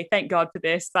like, okay, thank God for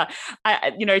this. But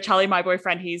Charlie, my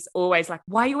boyfriend, he's always like,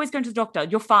 why are you always going to the doctor?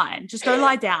 You're fine. Just go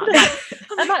lie down.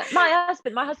 my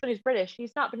husband is British.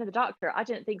 He's not been to the doctor. I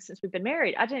didn't think since we've been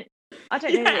married. I don't know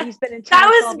that he's been in that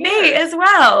was me as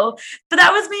well. But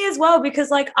that was me as well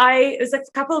because like it was like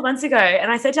a couple of months ago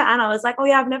and I said to Anna, I was like, oh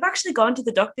yeah, I've never actually gone to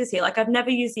the doctors here. Like I've never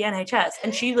used the NHS.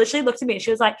 And she literally looked at me and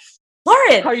she was like,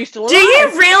 Lauren, do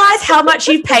you realize how much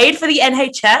you paid for the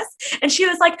NHS? And she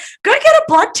was like, go get a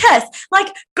blood test.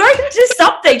 Like, go do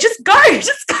something. Just go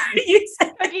use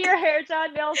it. Get your hair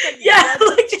done, nails. Yeah,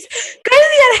 like just go to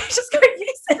the NHS, just go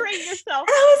use it. Train yourself.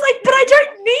 And I was like, but I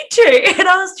don't need to. And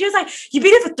she was like, you've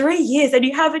been here for 3 years and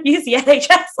you haven't used the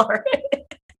NHS, Lauren.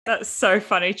 That's so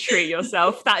funny. Treat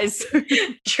yourself. That is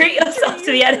treat yourself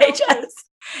to the NHS.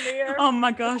 Oh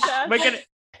my gosh.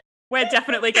 We're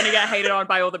definitely going to get hated on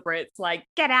by all the Brits. Like,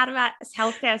 get out of that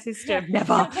healthcare system.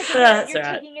 Never. You're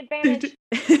taking advantage.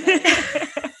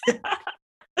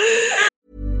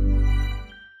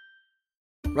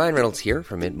 Ryan Reynolds here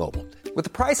from Mint Mobile. With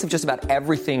the price of just about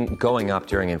everything going up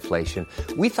during inflation,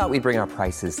 we thought we'd bring our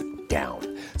prices down.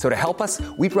 So to help us,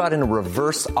 we brought in a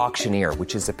reverse auctioneer,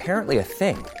 which is apparently a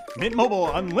thing. Mint Mobile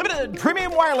Unlimited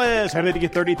Premium Wireless. How to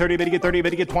get 30, 30, bit to get 30, bit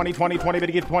to get 20, 20, 20, bit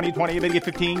to get 20, 20, bit to get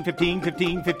 15, 15,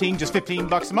 15, 15, just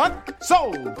 $15 a month?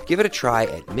 Sold! Give it a try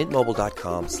at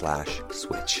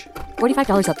mintmobile.com/switch.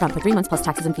 $45 up front for 3 months plus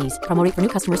taxes and fees. Promo rate for new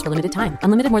customers for limited time.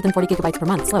 Unlimited more than 40 gigabytes per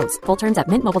month. Slows full terms at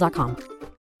mintmobile.com.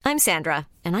 I'm Sandra,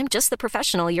 and I'm just the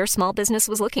professional your small business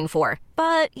was looking for.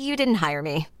 But you didn't hire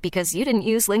me because you didn't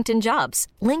use LinkedIn Jobs.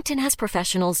 LinkedIn has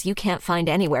professionals you can't find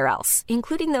anywhere else,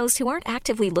 including those who aren't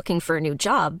actively looking for a new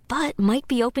job, but might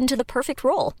be open to the perfect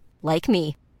role, like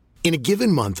me. In a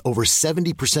given month, over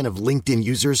 70% of LinkedIn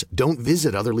users don't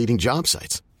visit other leading job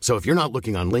sites. So if you're not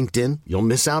looking on LinkedIn, you'll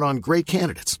miss out on great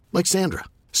candidates like Sandra.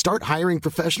 Start hiring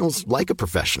professionals like a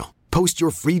professional. Post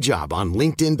your free job on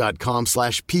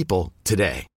linkedin.com/people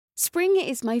today. Spring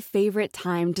is my favorite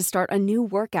time to start a new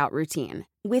workout routine.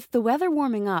 With the weather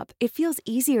warming up, it feels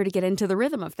easier to get into the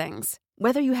rhythm of things.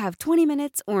 Whether you have 20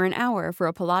 minutes or an hour for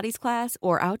a Pilates class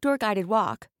or outdoor guided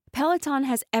walk, Peloton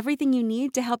has everything you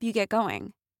need to help you get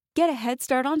going. Get a head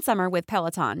start on summer with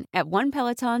Peloton at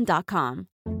onepeloton.com.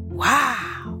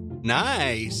 Wow.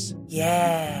 Nice.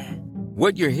 Yeah.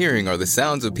 What you're hearing are the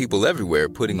sounds of people everywhere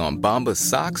putting on Bombas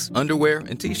socks, underwear,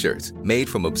 and T-shirts made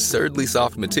from absurdly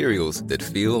soft materials that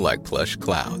feel like plush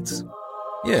clouds.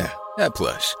 Yeah, that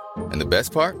plush. And the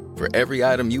best part? For every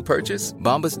item you purchase,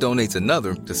 Bombas donates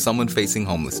another to someone facing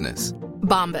homelessness.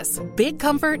 Bombas. Big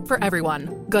comfort for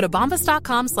everyone. Go to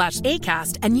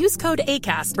bombas.com/ACAST and use code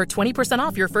ACAST for 20%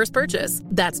 off your first purchase.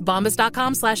 That's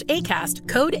bombas.com/ACAST.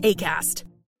 Code ACAST.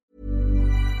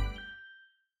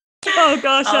 Oh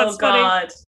gosh, that's funny.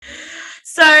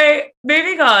 So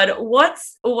moving on,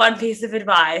 what's one piece of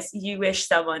advice you wish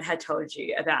someone had told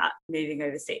you about moving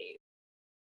overseas?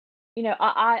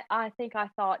 I think I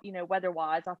thought,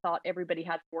 weather-wise, I thought everybody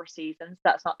had 4 seasons.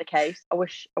 That's not the case. I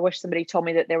wish somebody told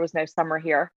me that there was no summer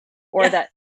here, or that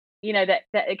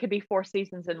it could be 4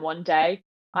 seasons in one day.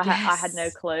 I had no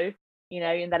clue,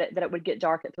 and that it would get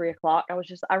dark at 3:00.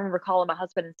 I remember calling my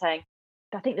husband and saying,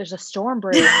 I think there's a storm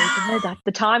brewing. That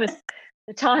the time is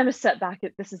set back.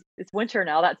 It's winter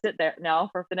now. That's it there now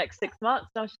for the next 6 months.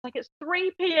 And I was just like, it's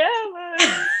 3 p.m.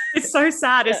 It's so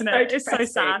sad, isn't it? It's so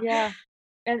sad. Yeah.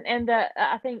 And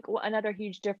I think another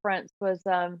huge difference was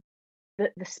the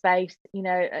space.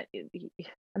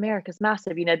 America's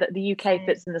massive. The UK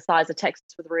fits in the size of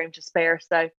Texas with room to spare.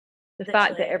 So the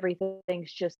fact that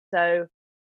everything's just there's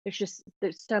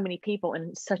so many people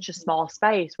in such a small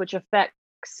space, which affects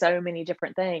so many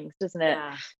different things, doesn't it?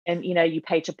 Yeah. And you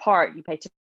pay to park, you pay to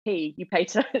pee, you pay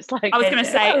to. It's like I was going to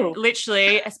say, whoa.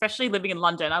 literally, especially living in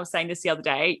London. I was saying this the other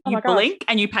day. Oh You my gosh. blink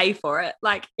and you pay for it.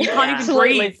 Like you can't even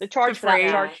Absolutely. breathe. The charge for for free.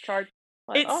 that, charge.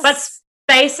 Like, But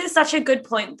space is such a good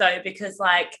point though, because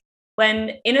like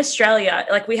when in Australia,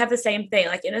 like we have the same thing.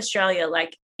 Like in Australia,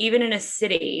 like even in a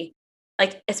city,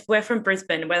 like we're from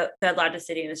Brisbane, we're the largest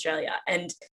city in Australia,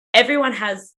 and everyone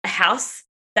has a house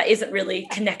that isn't really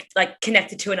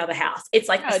connected to another house. It's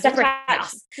like a separate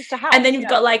house. Just a house. And then you've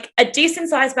got like a decent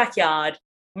sized backyard.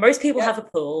 Most people have a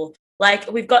pool.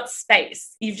 Like we've got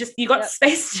space. You got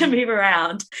space to move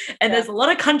around, and there's a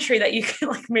lot of country that you can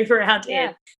like move around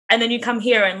in. And then you come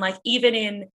here and like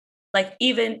even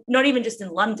not even just in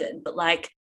London, but like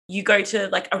you go to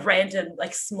like a random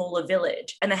like smaller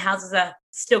village and the houses are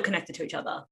still connected to each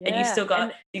other, and you still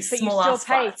got these small ass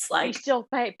flats. Like you still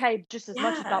pay just as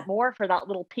much, if not more, for that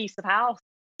little piece of house.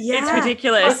 Yeah, it's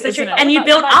ridiculous, isn't it? And you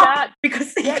build up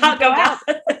because you can't go out.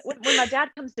 When my dad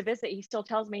comes to visit, he still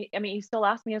tells me. I mean, he still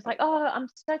asks me. It's like, "Oh, I'm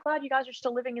so glad you guys are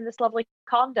still living in this lovely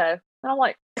condo." And I'm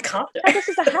like, "A condo? No, this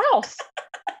is a house.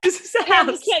 This is a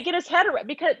house." He can't get his head around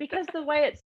because the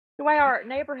way our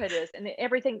neighborhood is and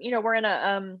everything. We're in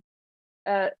a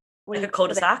like a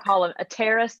cul-de-sac. Call it a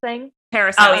terrace thing.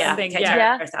 Terrace house thing. Okay,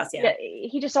 terrace house. Yeah.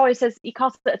 He just always says he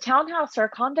calls it a townhouse or a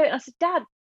condo, and I said, Dad,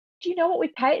 do you know what we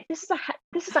pay? This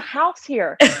is a house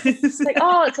here. It's like,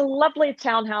 oh, it's a lovely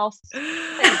townhouse.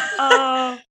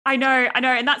 Oh, I know,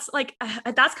 and that's like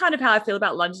that's kind of how I feel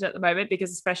about London at the moment, because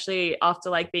especially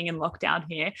after like being in lockdown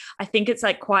here, I think it's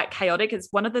like quite chaotic. It's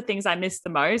one of the things I miss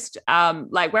the most.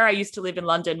 Like where I used to live in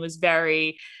London was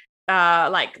very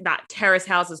like that terrace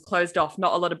houses closed off,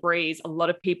 not a lot of breeze, a lot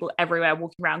of people everywhere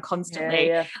walking around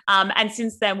constantly. And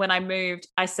since then, when I moved,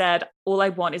 I said all I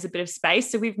want is a bit of space.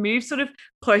 So we've moved sort of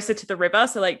closer to the river,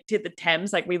 so like to the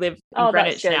Thames. Like we live in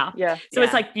Greenwich now, so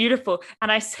it's like beautiful. And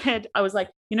I was like,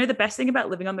 the best thing about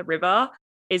living on the river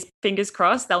is, fingers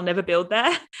crossed, they'll never build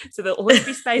there, so there'll always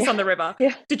be space on the river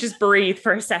to just breathe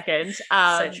for a second.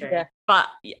 So true. But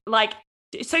like,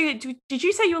 so did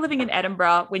you say you were living in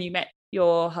Edinburgh when you met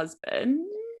your husband?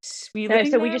 We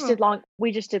just did long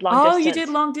distance. Oh, you did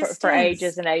long distance for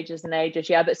ages and ages and ages.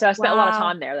 Yeah, but so I spent a lot of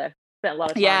time there though. Spent a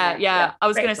lot of time there. Yeah. I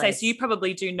was going to say, so you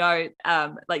probably do know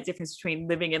like difference between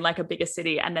living in like a bigger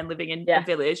city and then living in a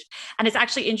village. And it's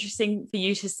actually interesting for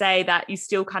you to say that you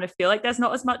still kind of feel like there's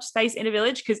not as much space in a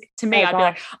village, because to me, I'd be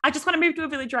like, I just want to move to a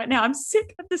village right now. I'm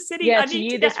sick of the city. Yeah, to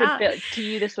you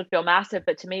this would feel massive,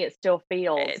 but to me it still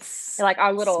feels it's like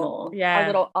our little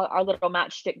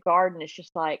matchstick garden is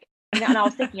just like, and I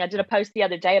was thinking, I did a post the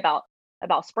other day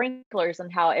about sprinklers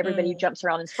and how everybody jumps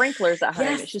around in sprinklers at home.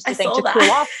 It's just a thing to cool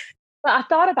off. But I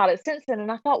thought about it since then,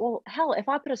 and I thought, well, hell, if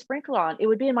I put a sprinkler on, it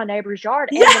would be in my neighbor's yard,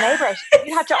 and the neighbors,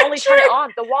 you'd have to only turn it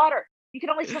on. The water, you could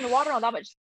only turn the water on that much.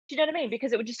 Do you know what I mean?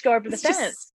 Because it would just go over the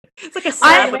fence. It's like a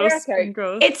sad little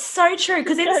sprinkle. It's so true,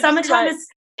 because in summertime,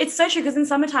 it's so true, because in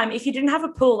summertime, if you didn't have a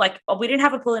pool, like we didn't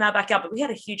have a pool in our backyard, but we had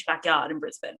a huge backyard in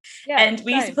Brisbane, and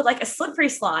we used to put like a slippery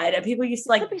slide, and people used to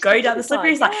like go down the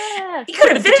slippery slide. Yeah. You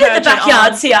couldn't fit it in the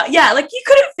backyards here. Yeah, like you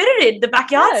couldn't fit it in the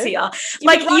backyards here.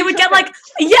 Like you would get like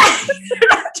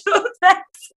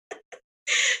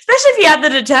especially if you had the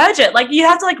detergent, like you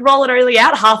have to like roll it only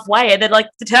out halfway, and then like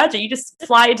detergent, you just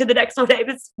fly into the next door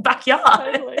neighbor's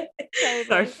backyard. Totally.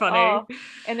 So funny.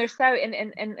 And they're so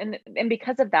and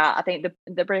because of that, I think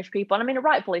the British people, and I mean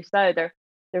rightfully so, they're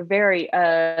very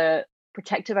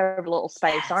protective over little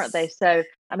space, aren't they? So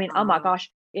I mean, oh my gosh,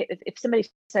 if somebody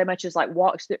so much as like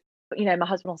walks through, my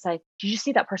husband will say, did you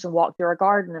see that person walk through our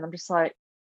garden? And I'm just like,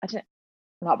 I'm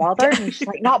not bothered. And he's just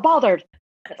like, not bothered.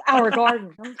 It's our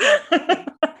garden. I'm like,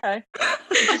 okay.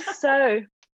 It's just so,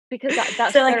 because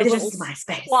that's so like, their it's little just my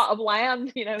space. plot of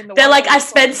land, in the they're like, I've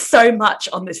spent so much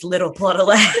on this little plot of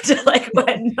land, like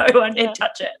when no one can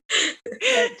touch it.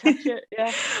 Don't touch it.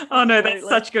 Yeah. Oh no, that's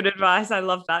such good advice. I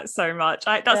love that so much.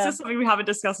 That's just something we haven't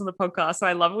discussed on the podcast, so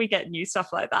I love we get new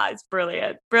stuff like that. It's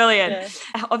brilliant.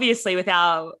 Obviously, with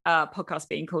our podcast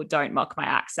being called Don't Mock My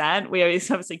Accent, we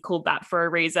obviously called that for a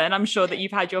reason. I'm sure that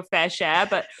you've had your fair share,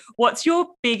 but what's your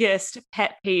biggest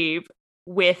pet peeve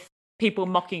with people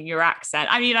mocking your accent?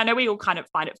 I mean, I know we all kind of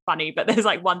find it funny, but there's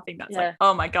like one thing that's like,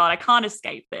 oh my God, I can't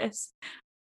escape this.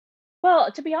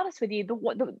 Well, to be honest with you,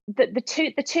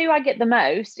 the two I get the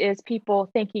most is people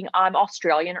thinking I'm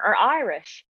Australian or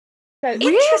Irish. So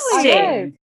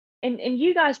interesting. And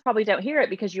you guys probably don't hear it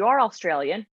because you are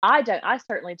Australian. I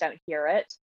certainly don't hear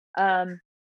it.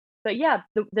 But yeah,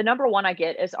 the number one I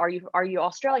get is, are you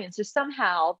Australian? So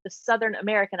somehow the Southern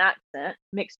American accent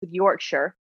mixed with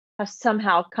Yorkshire has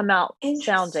somehow come out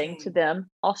sounding to them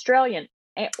Australian.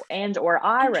 and or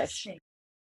Irish.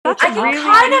 I can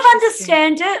kind of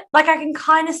understand it. Like, I can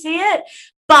kind of see it,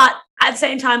 but at the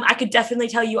same time, I could definitely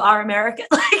tell you are American.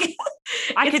 Like,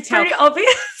 I could tell. Pretty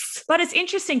obvious. But it's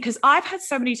interesting because I've had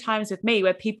so many times with me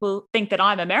where people think that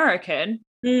I'm American,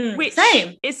 which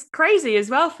is crazy as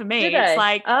well for me. It's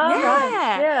like,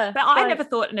 yeah. But I never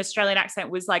thought an Australian accent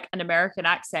was like an American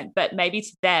accent, but maybe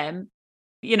to them,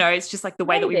 you know, it's just like the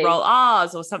way that we roll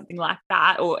R's or something like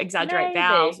that, or exaggerate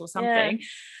vowels or something. Yeah.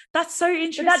 That's so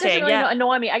interesting. But that doesn't really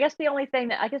annoy me. I guess the only thing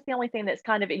that's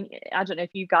kind of, I don't know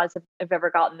if you guys have ever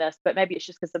gotten this, but maybe it's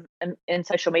just because in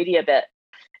social media a bit,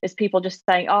 is people just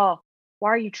saying, "Oh,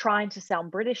 why are you trying to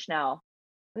sound British now?"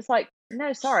 It's like,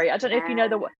 no, sorry, I don't know if you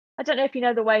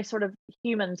know the way sort of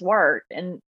humans work,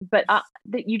 but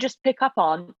that you just pick up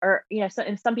on, or you know,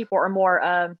 and some people are more.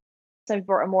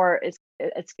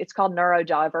 It's called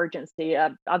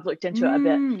neurodivergency. I've looked into it a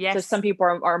bit. Yes. So some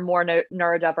people are more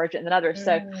neurodivergent than others.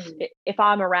 So if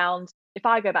I'm around, if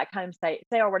I go back home, say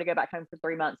I were to go back home for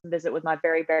 3 months and visit with my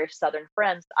very, very Southern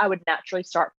friends, I would naturally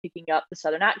start picking up the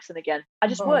Southern accent again. I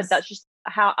just would. That's just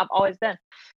how I've always been.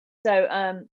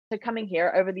 So coming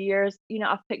here over the years, you know,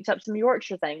 I've picked up some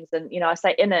Yorkshire things, and you know, I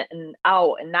say in it and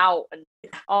out and now and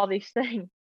all these things.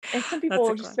 And some people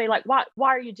will just be like, why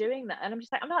are you doing that? And I'm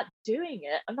just like, I'm not doing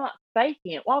it. I'm not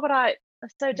faking it. Why would I?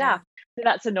 That's so daft. So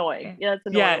that's annoying. Yeah, it's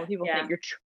annoying when people think you're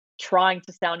trying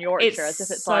to sound Yorkshire as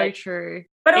if it's so like true.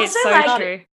 But also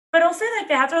true. But also, like,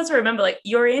 they have to also remember, like,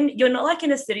 you're not like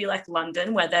in a city like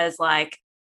London where there's like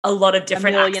a lot of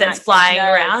different accents flying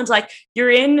around. Like,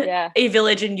 you're in a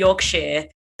village in Yorkshire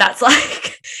that's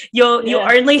like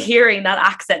you're only hearing that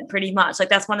accent pretty much. Like,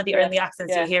 that's one of the only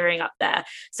accents you're hearing up there.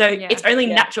 So it's only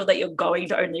natural that you're going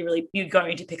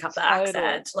to pick up that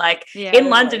accent. Like in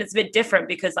London, it's a bit different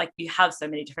because like you have so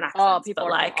many different accents. Oh, people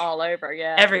are like all over,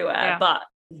 everywhere. Yeah. But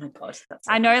oh my god, that's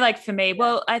I know. Like for me,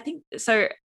 well, I think so.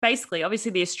 Basically,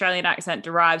 obviously, the Australian accent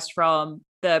derives from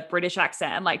the British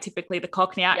accent and like typically the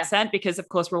Cockney accent because of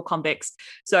course we're all convicts.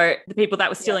 So the people that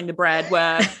were stealing the bread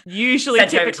were usually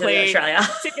typically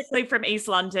from East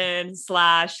London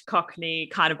 / Cockney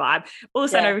kind of vibe, all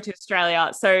sent over to Australia.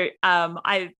 So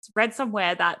I read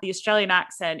somewhere that the Australian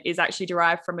accent is actually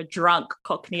derived from a drunk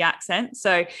Cockney accent.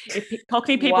 So if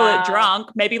Cockney people are drunk,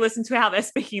 maybe listen to how they're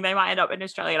speaking, they might end up in an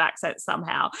Australian accent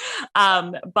somehow.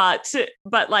 But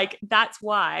like that's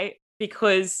why,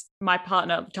 because my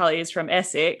partner, Charlie, is from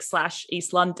Essex /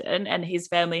 East London, and his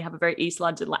family have a very East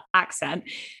London accent.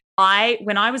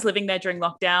 When I was living there during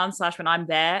lockdown / when I'm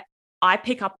there, I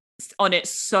pick up on it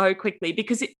so quickly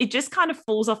because it just kind of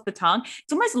falls off the tongue.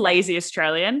 It's almost lazy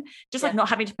Australian, just like not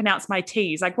having to pronounce my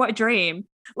T's. Like, what a dream.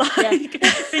 Like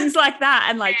things like that,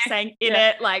 and like saying in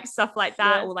it, like stuff like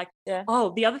that, or like,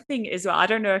 oh, the other thing is, well, I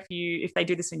don't know if they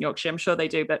do this in Yorkshire, I'm sure they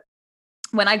do, but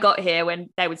when I got here, when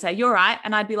they would say, "You're right,"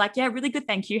 and I'd be like, "Yeah, really good,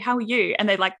 thank you. How are you?" And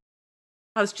they'd like,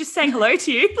 "I was just saying hello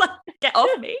to you, like get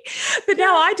off me." But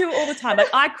now I do it all the time. Like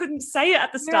I couldn't say it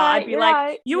at the start. I'd be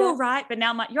like, "You all right?" But now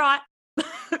I'm like, "You're right."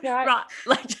 Right.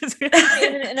 Like just in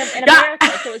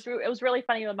America, so it was really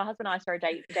funny when my husband and I started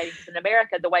dating. Because in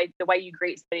America, the way you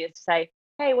greet somebody is to say,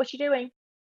 "Hey, what you doing?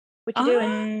 What you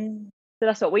doing?" So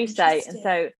that's what we say. And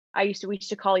so we used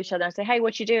to call each other and say, "Hey,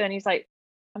 what you doing?" And he's like,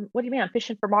 "What do you mean? I'm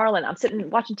fishing for marlin. I'm sitting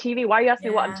watching TV. Why are you asking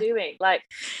me what I'm doing?" Like,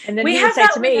 and then he would say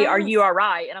to me, "Are you all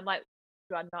right?" And I'm like,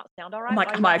 "Do I not sound all right?" I'm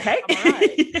like, "Am I okay?" I'm all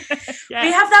right.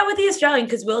 We have that with the Australian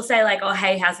because we'll say like, "Oh,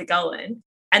 hey, how's it going?"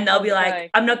 And they'll be like,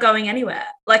 "I'm not going anywhere."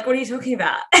 Like, what are you talking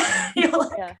about? You're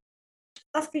like,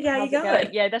 "Ask me how you going."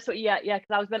 Yeah, that's what. Yeah.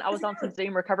 Because I was on some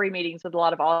Zoom recovery meetings with a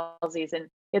lot of Aussies, and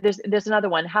there's another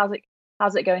one. How's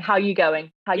it going? How you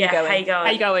going? How you going? How you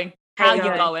going? How you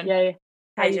going? Yeah.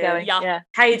 How you doing? Yeah.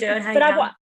 How you doing?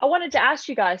 But I wanted to ask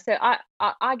you guys. So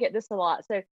I get this a lot.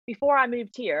 So before I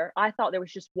moved here, I thought there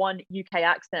was just one UK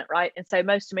accent, right? And so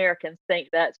most Americans think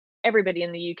that everybody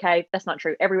in the UK, that's not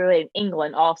true. Everybody in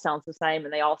England all sounds the same,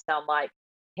 and they all sound like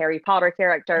Harry Potter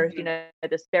characters. You know,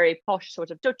 this very posh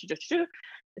sort of.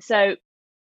 So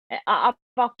I've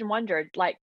often wondered,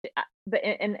 like, but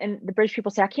and the British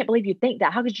people say, "I can't believe you think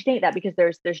that. How could you think that?" Because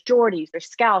there's Geordies, there's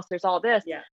Scouse, there's all this.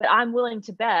 Yeah. But I'm willing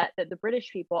to bet that the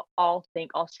British people all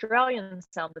think Australians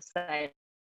sound the same.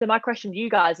 So my question to you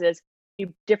guys is,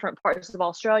 do different parts of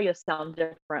Australia sound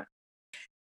different?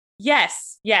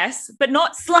 Yes, but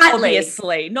not slightly.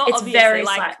 Obviously, not it's obviously. Very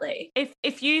like, slightly.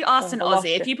 If you asked an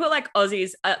Aussie, if you put like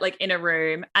Aussies like in a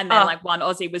room, and then like one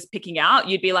Aussie was picking out,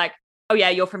 you'd be like, "Oh yeah,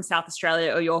 you're from South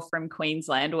Australia or you're from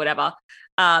Queensland or whatever."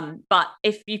 But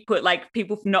if you put like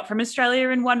people not from Australia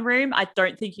in one room, I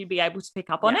don't think you'd be able to pick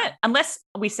up on it unless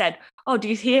we said, oh, do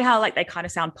you hear how like they kind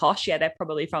of sound posh? Yeah, they're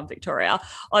probably from Victoria.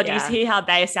 Or do you hear how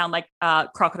they sound like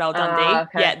Crocodile Dundee?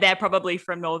 Okay. Yeah, they're probably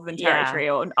from Northern Territory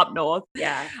or up north.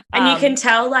 Yeah. And you can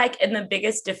tell like, and the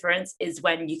biggest difference is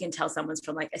when you can tell someone's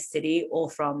from like a city or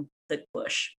from the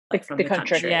bush, like from the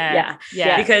country. Yeah.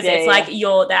 Because it's like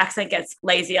the accent gets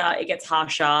lazier, it gets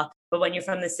harsher. But when you're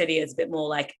from the city, it's a bit more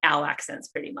like our accents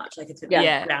pretty much. Like it's a bit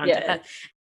more grounded.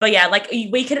 But yeah, like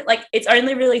we can, like, it's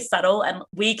only really subtle and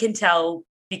we can tell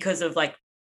because of like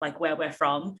where we're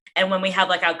from. And when we have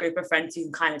like our group of friends, you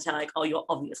can kind of tell like, oh, you're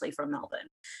obviously from Melbourne.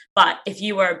 But if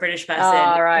you were a British person,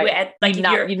 like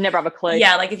you'd never have a clue.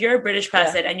 Yeah, like if you're a British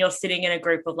person and you're sitting in a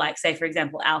group of like, say for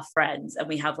example, our friends, and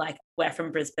we have like, we're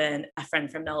from Brisbane, a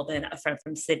friend from Melbourne, a friend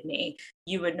from Sydney,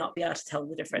 you would not be able to tell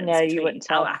the difference between wouldn't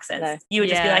tell our accents. No. You would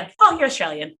just be like, oh, you're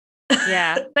Australian.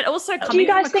 Yeah. But also do you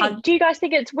guys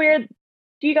think it's weird?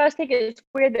 Do you guys think it's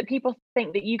weird that people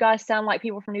think that you guys sound like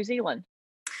people from New Zealand?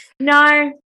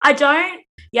 No, I don't.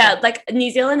 Yeah, like New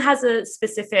Zealand has a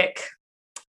specific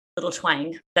little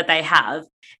twang that they have.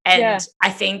 And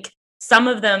I think some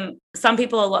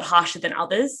people are a lot harsher than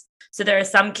others. So there are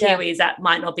some Kiwis that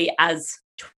might not be as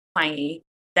twangy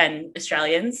than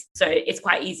Australians. So it's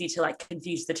quite easy to like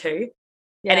confuse the two.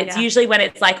 Yeah, and it's usually when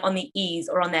it's like on the E's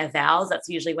or on their vowels, that's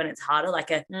usually when it's harder, like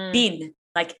a bin,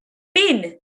 like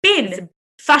bin,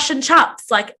 fashion chaps,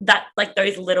 like that, like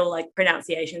those little like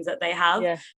pronunciations that they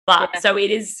have.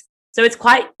 So it's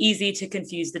quite easy to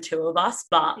confuse the two of us,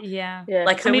 but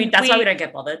like, so that's why we don't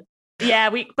get bothered. Yeah,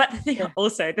 but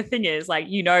the thing is, like,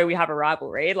 we have a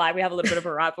rivalry, like we have a little bit of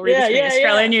a rivalry between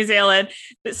Australia and New Zealand.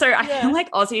 So I feel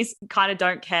like Aussies kind of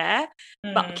don't care,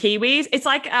 but Kiwis, it's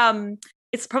like,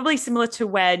 it's probably similar to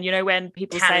when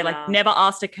people say like, never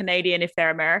ask a Canadian if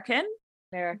they're American.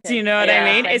 Do you know what I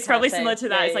mean? It's probably similar to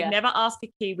that. It's like, never ask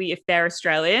a Kiwi if they're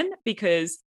Australian,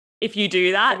 because if you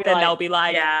do that, then they'll be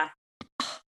like,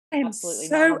 I'm absolutely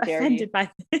so offended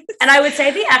by this. And I would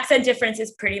say the accent difference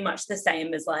is pretty much the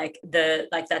same as like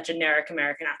that generic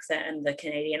American accent and the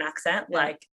Canadian accent,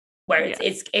 like where it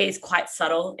is quite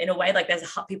subtle in a way. Like there's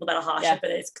people that are harsher,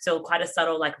 but it's still quite a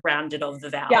subtle like rounded of the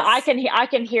vowels. Yeah, I can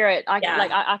hear it. I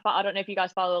don't know if you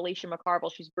guys follow Alicia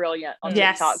McCarville. She's brilliant on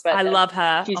TikTok. But I love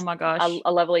her. Oh my gosh, I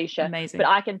love Alicia. Amazing. But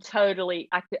I can totally,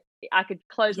 I could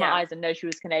close my eyes and know she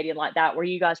was Canadian like that, where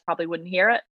you guys probably wouldn't hear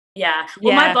it. Yeah.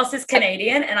 Well, my boss is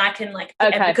Canadian, and I can like,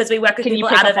 and because we work with people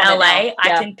out of LA,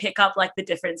 I can pick up like the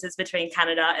differences between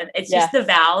Canada, and it's just the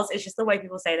vowels. It's just the way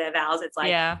people say their vowels. It's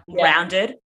like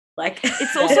rounded. Like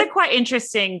it's also quite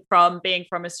interesting from being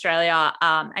from Australia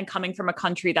and coming from a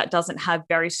country that doesn't have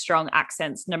very strong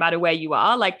accents, no matter where you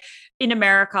are. Like in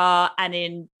America and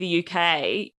in the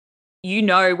UK,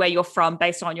 where you're from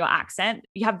based on your accent.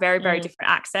 You have very, very different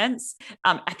accents.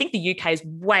 I think the UK is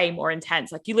way more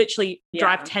intense. Like you literally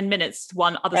drive 10 minutes to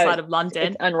one other side of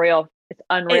London. It's unreal.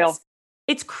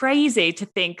 It's crazy to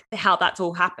think how that's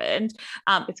all happened.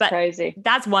 It's crazy.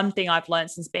 That's one thing I've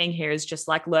learned since being here is just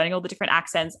like learning all the different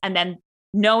accents and then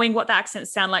knowing what the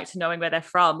accents sound like to knowing where they're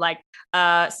from. Like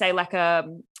say like I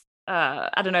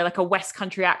don't know, like a West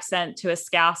Country accent to a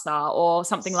Scouser or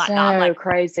something like that. Like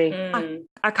crazy.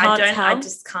 I can't tell. I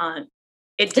just can't.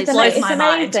 It just blows my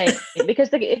mind. Because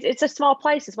it's a small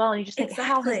place as well, and you just think,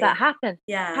 how has that happened?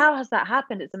 Yeah, how has that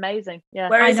happened? It's amazing. Yeah.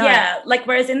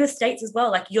 Whereas in the States as well,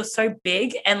 like you're so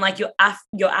big, and like your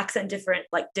accent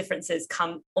differences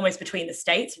come almost between the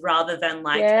states rather than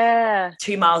like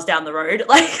 2 miles down the road.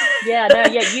 Like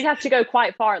you'd have to go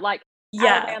quite far. Like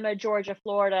Alabama, Georgia,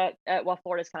 Florida.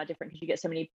 Florida's kind of different because you get so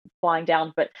many flying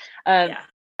down, but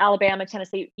Alabama,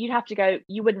 Tennessee, you'd have to go,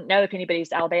 you wouldn't know if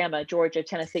anybody's Alabama, Georgia,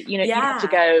 Tennessee, you'd have to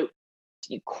go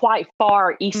quite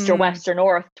far east or west or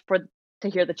north to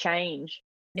hear the change.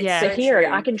 So here,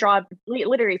 I can drive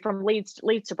literally from Leeds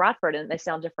to Bradford and they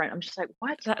sound different. I'm just like,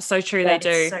 what? That's so true. They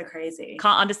do. So crazy.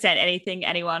 Can't understand anything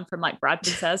anyone from like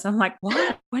Bradford says. I'm like,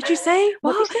 what? What'd you say?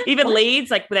 What? Even Leeds,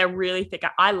 like they're really thick.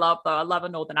 I love a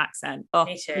northern accent. Oh,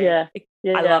 me too.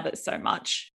 I love it so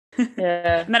much.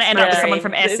 Yeah. And then I end up with someone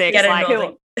from Essex.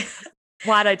 Like,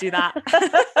 why'd I do that?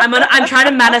 I'm trying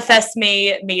to manifest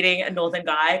me meeting a northern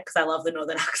guy because I love the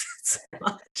northern accent so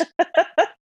much.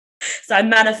 So I'm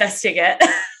manifesting it.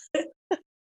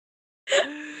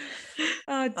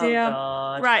 Oh dear.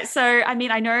 Right. So, I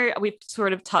mean, I know we've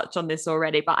sort of touched on this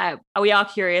already, but we are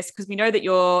curious because we know that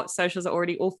your socials are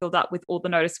already all filled up with all the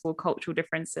noticeable cultural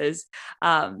differences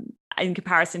in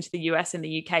comparison to the US and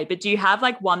the UK. But do you have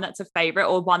like one that's a favorite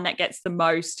or one that gets the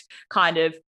most kind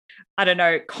of, I don't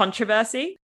know,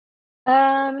 controversy?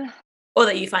 Or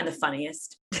that you find the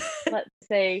funniest? Let's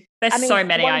see. There's so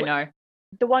many, I know.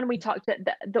 The one we talked to,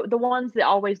 the ones that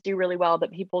always do really well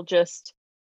that people just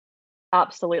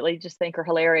absolutely just think are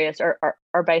hilarious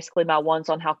are basically my ones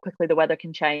on how quickly the weather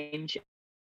can change.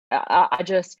 I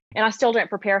just, and I still don't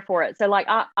prepare for it. So like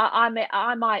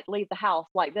I might leave the house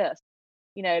like this,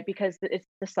 because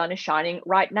the sun is shining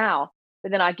right now.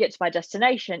 But then I get to my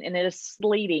destination and it is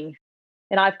sleeting,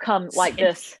 and I've come like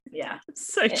this. Yeah,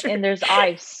 so true. And there's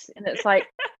ice, and it's like,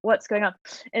 what's going on?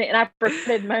 And I've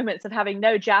recorded moments of having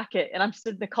no jacket, and I'm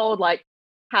stood in the cold, like,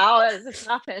 how has this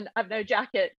happened? I have no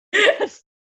jacket.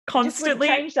 Constantly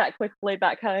change that quickly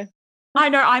back home. I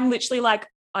know. I'm literally like,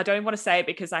 I don't want to say it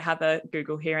because I have a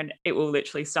Google here and it will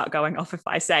literally start going off if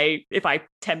I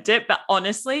tempt it. But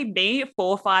honestly, me 4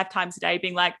 or 5 times a day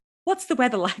being like, what's the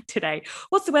weather like today?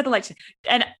 What's the weather like today?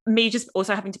 And me just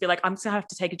also having to be like, I'm just gonna have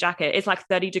to take a jacket. It's like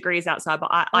 30 degrees outside, but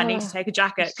I need to take a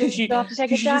jacket because you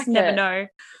just never know.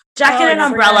 Jacket and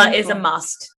umbrella is a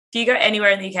must. If you go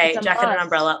anywhere in the UK, jacket and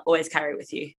umbrella always carry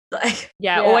with you. Like,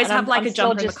 always have like a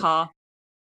jumper in the car.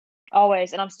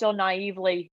 Always. And I'm still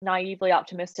naively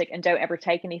optimistic and don't ever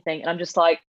take anything. And I'm just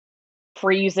like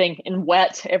freezing and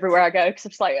wet everywhere I go because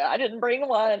it's like, I didn't bring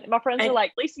one. And my friends are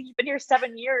like, Lisa, you've been here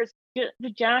 7 years. Get the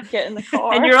jacket in the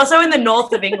car. And you're also in the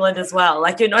north of England as well.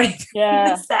 Like, you're not even in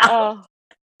the south.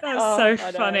 That's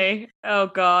so funny. Oh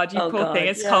God, you poor thing.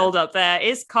 It's cold up there.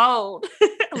 It's cold.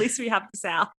 At least we have the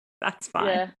south. That's fine.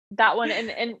 Yeah, that one.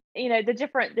 And the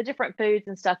different foods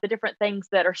and stuff, the different things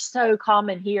that are so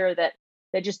common here that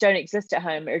just don't exist at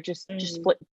home, or just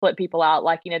split people out.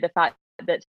 Like, the fact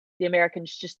that the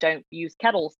Americans just don't use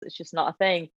kettles. It's just not a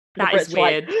thing. That is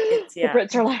weird. The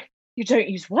Brits are like, you don't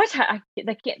use what?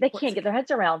 They can't get their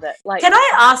heads around it. Like, can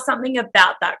I ask something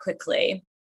about that quickly?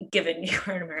 Given you're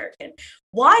an American,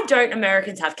 why don't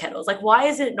Americans have kettles? Like, why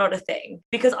is it not a thing?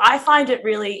 Because I find it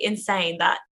really insane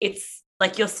that it's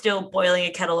like you're still boiling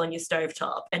a kettle on your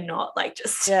stovetop and not like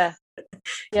just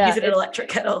using an electric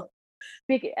kettle.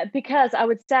 Because I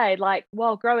would say, like,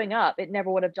 well, growing up, it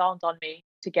never would have dawned on me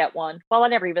to get one. Well, I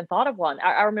never even thought of one.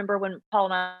 I remember when Paul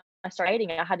and I started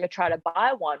dating, I had to try to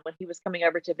buy one when he was coming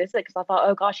over to visit because I thought,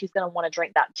 oh gosh, he's going to want to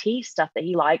drink that tea stuff that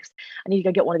he likes. I need to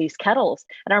go get one of these kettles.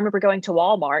 And I remember going to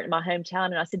Walmart in my hometown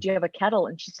and I said, do you have a kettle?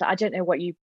 And she said, I don't know what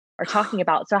you are talking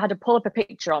about. So I had to pull up a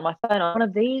picture on my phone on one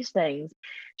of these things.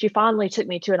 She finally took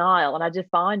me to an aisle and I did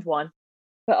find one.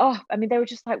 But they were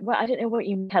just like, well, I didn't know what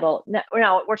you kettle. No,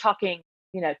 we're talking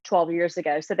 12 years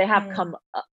ago. So they have come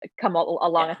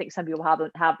along. I think some people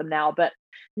have them now, but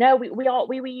no,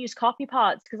 we use coffee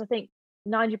pots because I think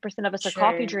 90% of us are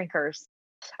coffee drinkers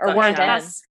or weren't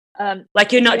then.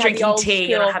 Like, you're not drinking tea,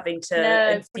 you're not having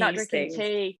to we're not drinking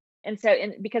tea. And so,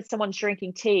 because someone's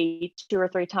drinking tea 2 or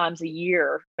 3 times a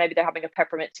year, maybe they're having a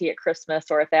peppermint tea at Christmas,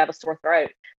 or if they have a sore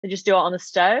throat, they just do it on the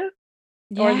stove.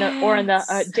 Or in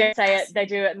the dare say it, they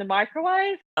do it in the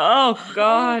microwave. Oh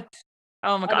God.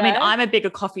 Oh my God. I mean, I'm a bigger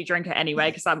coffee drinker anyway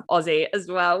because I'm Aussie as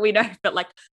well. We know, but like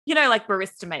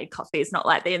barista made coffee is not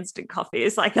like the instant coffee.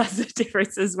 It's like that's a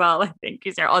difference as well, I think.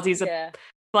 Because Aussies are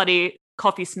bloody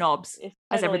coffee snobs,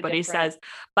 as everybody says.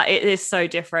 But it is so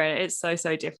different. It's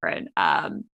so different.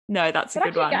 No, that's a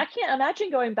good one. I can't imagine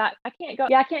going back.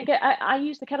 I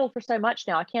use the kettle for so much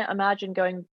now. I can't imagine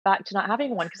going back to not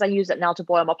having one because I use it now to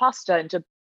boil my pasta and to.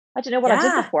 I don't know what I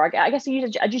did before. I guess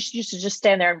I just used to just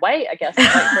stand there and wait, I guess, and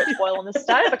wait for it to boil on the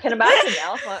stove. I can imagine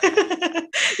now.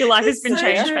 Your life has been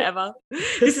changed forever.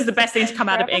 This is the best thing to come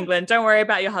out of England. Don't worry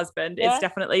about your husband. Yeah. It's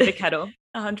definitely the kettle.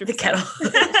 100%. The kettle.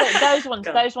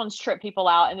 So those ones trip people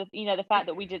out. And the fact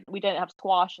that we don't have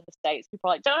squash in the States. People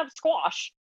are like, don't have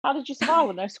squash. How did you survive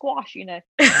with no squash? No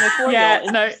cordial.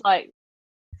 Just like,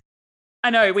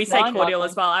 I know we say cordial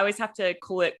as well. I always have to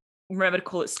remember to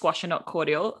call it squash and not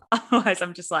cordial. Otherwise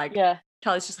I'm just like,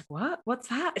 Charlie's just like, what's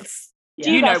that?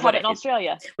 Do you know what it in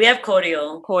Australia? We have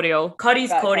cordial.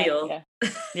 Coddy's cordial.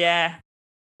 Yeah.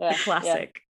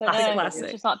 Classic. Classic.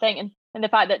 It's just not thing. And the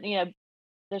fact that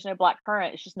there's no black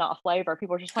currant, it's just not a flavor.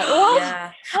 People are just like, oh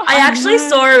yeah. I actually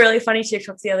saw a really funny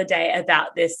TikTok the other day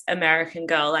about this American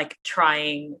girl like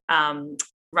trying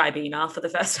Ribena for the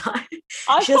first time.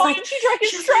 She drank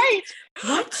it straight.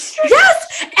 What?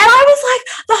 Yes. And I was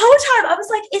like, the whole time I was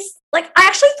like, it's like, I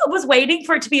actually was waiting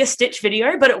for it to be a Stitch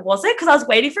video, but it wasn't because I was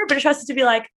waiting for a British person to be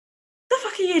like, the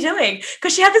fuck are you doing?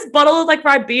 Because she had this bottle of like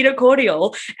Ribena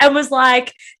cordial and was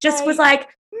like,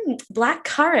 black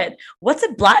currant. What's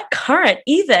a black currant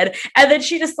even? And then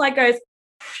she just like goes,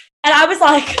 and I was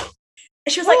like,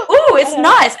 she was like, ooh, it's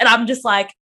nice. And I'm just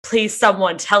like, please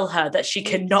someone tell her that she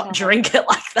cannot drink it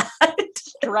like that.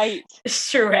 Straight.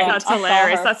 That's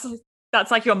hilarious.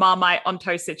 That's like your Marmite on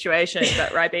toast situation,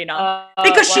 but Ribena.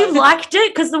 Because she liked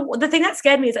it. Because the thing that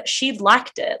scared me is that she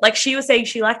liked it. Like she was saying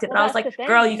she liked it. And I was like,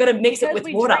 girl, you got to mix it with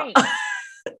water.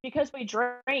 Because we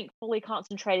drank fully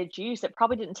concentrated juice, it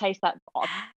probably didn't taste that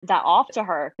off to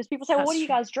her. Because people say, well, what do you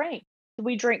guys drink?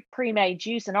 We drink pre-made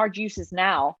juice, and our juices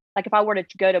now, like if I were to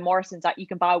go to Morrison's, you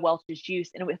can buy Welch's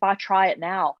juice. And if I try it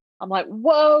now, I'm like,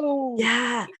 whoa.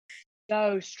 Yeah.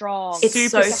 So strong. It's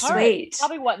so sweet.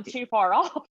 Probably wasn't too far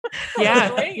off.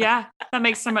 Yeah. That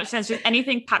makes so much sense. Just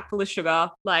anything packed full of sugar,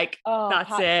 like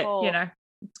that's it. Full. You know,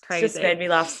 it's crazy. It just made me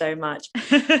laugh so much.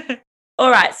 All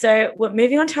right, so we're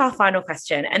moving on to our final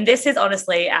question, and this is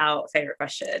honestly our favorite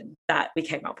question that we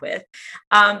came up with.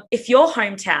 If your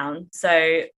hometown,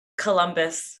 so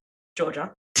Columbus,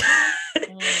 Georgia,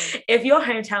 if your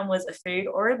hometown was a food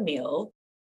or a meal,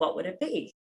 what would it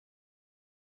be?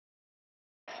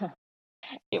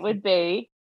 It would be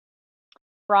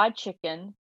fried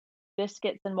chicken,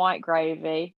 biscuits and white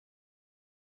gravy,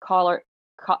 collard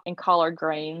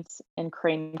greens, and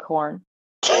cream corn.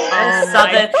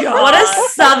 What a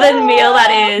southern meal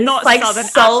that is. Not like southern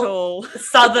at all.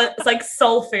 Southern, it's like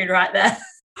soul food right there.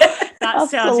 That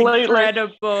sounds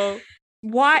incredible.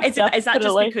 Why is that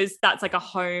just because that's like a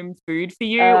home food for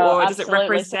you, or does it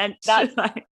represent that's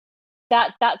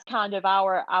kind of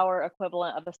our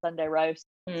equivalent of a Sunday roast?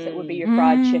 So it would be your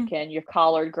fried chicken, your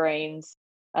collard greens,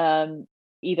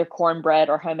 either cornbread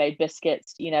or homemade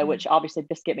biscuits, which obviously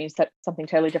biscuit means something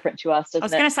totally different to us. I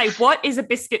was going to say, what is a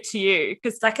biscuit to you?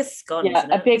 Because it's like a scone,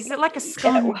 isn't it? Is it like a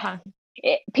scone?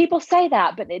 People say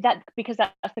that, but because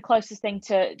that's the closest thing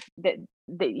to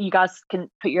that you guys can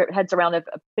put your heads around it.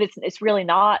 But it's really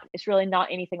not. It's really not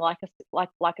anything like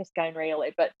a scone,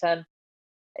 really. But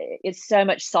it's so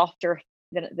much softer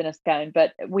than a scone.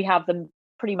 But we have them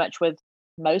pretty much with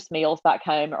most meals back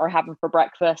home, or have them for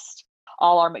breakfast.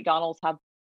 All our McDonald's have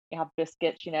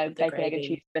biscuits, bacon, egg, and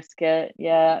cheese biscuit.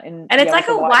 Yeah. And it's like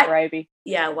a white gravy.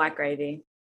 Yeah, white gravy.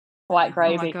 White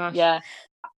gravy. Oh my gosh. Yeah.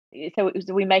 So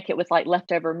we make it with like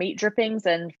leftover meat drippings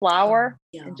and flour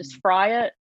and just fry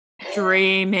it.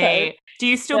 Dreamy. Do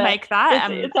you still make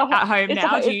that at home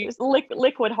now? It's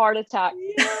liquid heart attack.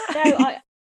 Yeah.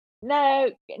 No,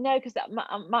 because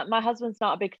my husband's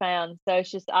not a big fan, so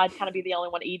it's just I'd kind of be the only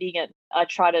one eating it. I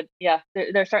try to, there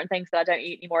are certain things that I don't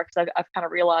eat anymore because I've kind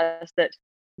of realized that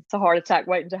it's a heart attack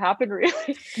waiting to happen,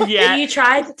 really. Yeah. Do you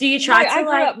try I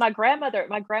grew up, my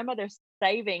grandmother's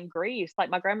saving grease. Like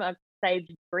my grandma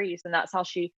saved grease, and that's how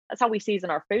we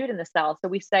season our food in the South. So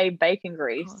we save bacon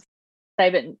grease,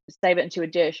 save it into a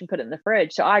dish and put it in the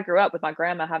fridge. So I grew up with my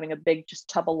grandma having a big just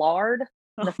tub of lard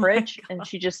in the fridge, and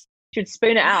she would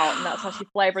spoon it out, and that's how she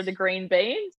flavored the green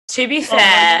beans. To be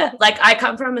fair, like I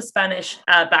come from a Spanish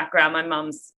background. My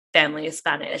mum's family is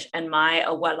Spanish, and my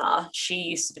abuela, she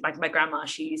used to, like my grandma,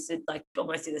 she used to like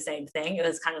almost do the same thing. It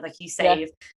was kind of like you save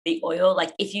the oil,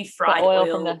 like if you fried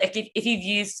oil, like if you've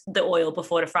used the oil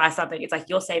before to fry something, it's like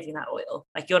you're saving that oil,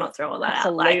 like you're not throwing that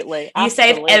out. Like you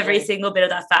save every single bit of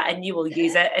that fat, and you will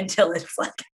use it until it's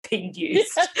like being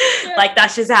used. Like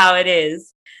that's just how it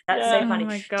is. That's so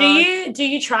funny. Do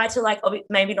you try to like,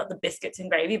 maybe not the biscuits and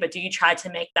gravy, but do you try to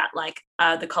make that like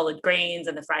the collard greens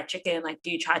and the fried chicken? Like,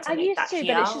 do you try to make that here?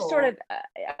 But it's just sort of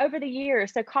over the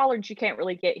years. So collards you can't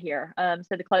really get here. So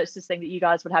the closest thing that you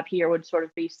guys would have here would sort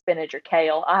of be spinach or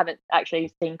kale. I haven't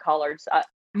actually seen collards.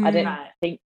 I don't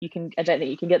think you can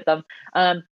get them.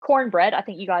 Cornbread, I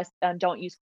think you guys don't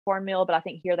use cornmeal, but I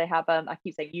think here they have I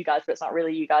keep saying you guys, but it's not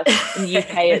really you guys. In the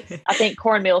UK, I think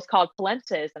cornmeal is called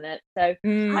polenta, isn't it? So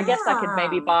I guess I could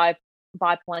maybe buy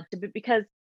polenta, but because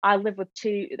I live with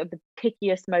two of the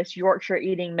pickiest, most Yorkshire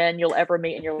eating men you'll ever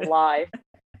meet in your life,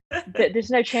 there's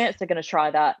no chance they're going to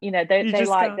try that.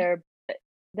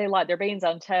 They like their beans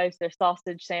on toast, their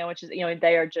sausage sandwiches.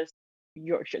 They are just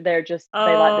Yorkshire. They like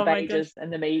the bagels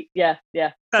and the meat. Yeah.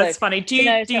 That's funny. Do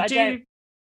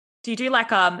you do like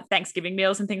Thanksgiving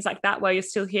meals and things like that while you're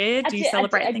still here? Do you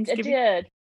celebrate Thanksgiving? I did.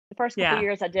 The first couple of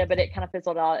years I did, but it kind of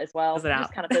fizzled out as well.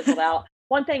 Just kind of fizzled out.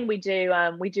 One thing we do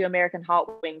American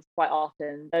hot wings quite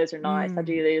often. Those are nice. I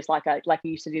do these like I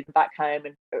used to do them back home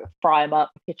and fry them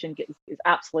up. The kitchen is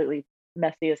absolutely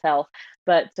messy as hell,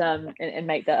 but and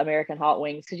make the American hot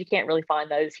wings because you can't really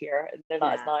find those here. They're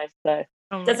not as nice. So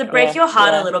does it break your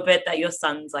heart a little bit that your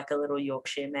son's like a little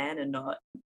Yorkshire man and not?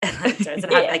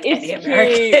 Doesn't have like any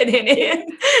American in him.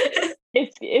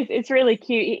 It's really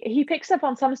cute. He picks up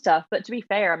on some stuff, but to be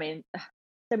fair, I mean,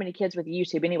 so many kids with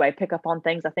YouTube anyway pick up on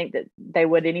things I think that they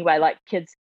would anyway. Like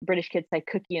British kids say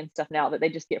cookie and stuff now that they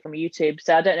just get from YouTube.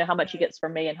 So I don't know how much he gets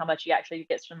from me and how much he actually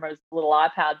gets from his little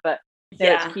iPad, but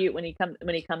It's cute when he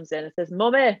comes in and says,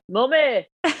 "Mummy, mummy,"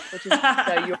 which is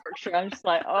so Yorkshire. I'm just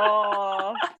like,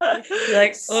 oh,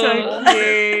 like so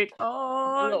cute.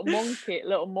 Oh,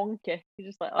 little monkey. You're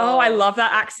just like, oh, I love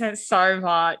that accent so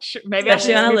much. Maybe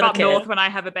especially I should move up kid. north when I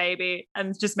have a baby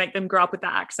and just make them grow up with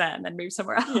that accent and then move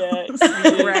somewhere else.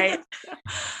 Yeah, great.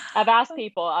 I've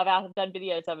done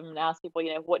videos of him and asked people,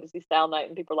 what does he sound like?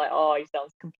 And people are like, oh, he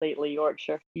sounds completely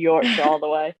Yorkshire all the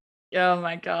way. Oh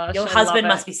my gosh. Your husband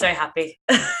must be so happy.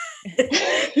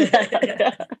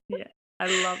 Yeah.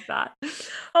 I love that.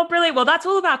 Oh, brilliant. Well, that's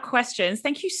all of our questions.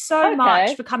 Thank you so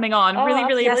much for coming on.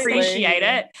 Really appreciate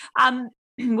it.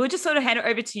 We'll just sort of hand it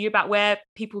over to you about where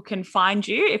people can find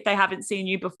you if they haven't seen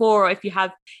you before, or if you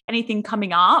have anything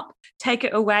coming up. Take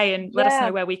it away and let us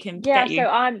know where we can get you. So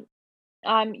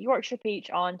I'm Yorkshire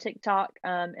Peach on TikTok,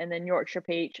 and then Yorkshire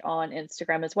Peach on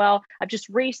Instagram as well. I've just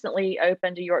recently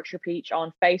opened a Yorkshire Peach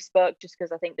on Facebook, just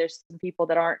because I think there's some people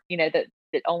that aren't, that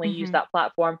only use that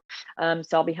platform. So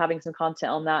I'll be having some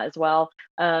content on that as well.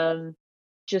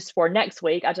 Just for next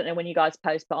week, I don't know when you guys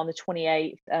post, but on the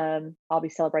 28th, I'll be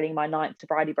celebrating my 9th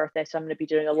sobriety birthday. So I'm going to be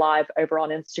doing a live over on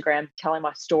Instagram, telling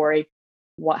my story,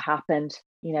 what happened,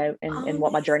 and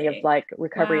what my journey of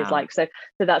recovery is like. So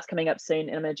that's coming up soon,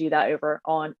 and I'm going to do that over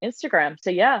on Instagram.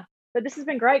 So but this has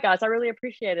been great, guys. I really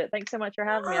appreciate it. Thanks so much for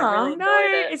having me. I really enjoyed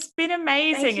it. It's been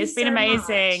amazing. It's been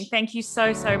amazing. Thank you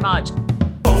so much.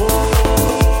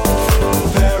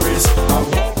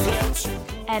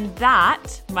 And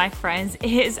that, my friends,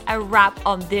 is a wrap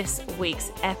on this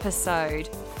week's episode.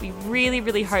 We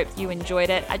really hope you enjoyed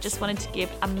it. I just wanted to give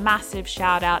a massive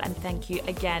shout out and thank you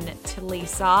again to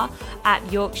Lisa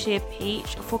at Yorkshire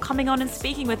Peach for coming on and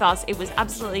speaking with us. It was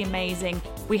absolutely amazing.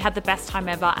 We had the best time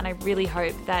ever, and I really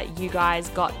hope that you guys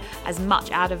got as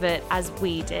much out of it as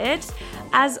we did.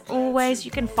 As always,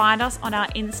 you can find us on our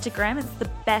Instagram. It's the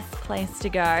best place to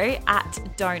go, at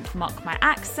Don't Mock My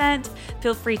Accent.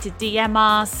 Feel free to DM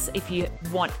us if you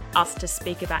want us to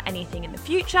speak about anything in the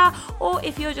future, or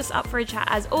if you're just up for a chat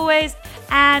as always.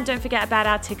 And don't forget about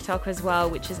our TikTok as well,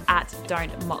 which is at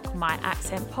Don't Mock My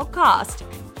Accent Podcast.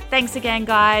 Thanks again,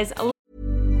 guys.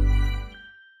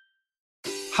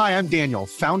 Hi, I'm Daniel,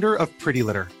 founder of Pretty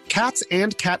Litter. Cats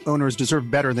and cat owners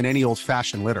deserve better than any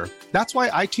old-fashioned litter. That's why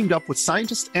I teamed up with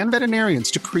scientists and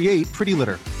veterinarians to create Pretty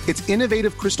Litter. Its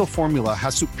innovative crystal formula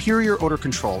has superior odor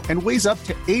control and weighs up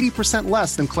to 80%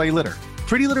 less than clay litter.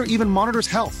 Pretty Litter even monitors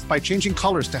health by changing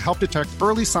colors to help detect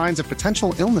early signs of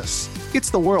potential illness. It's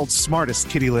the world's smartest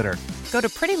kitty litter. Go to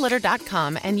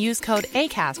prettylitter.com and use code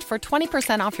ACAST for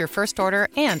 20% off your first order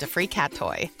and a free cat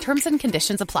toy. Terms and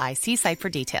conditions apply. See site for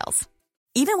details.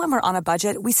 Even when we're on a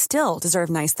budget, we still deserve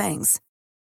nice things.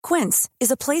 Quince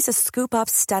is a place to scoop up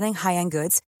stunning high-end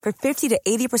goods for 50 to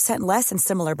 80% less than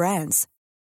similar brands.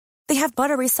 They have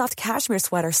buttery soft cashmere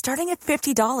sweaters starting at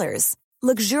 $50,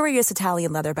 luxurious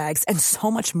Italian leather bags, and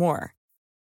so much more.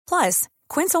 Plus,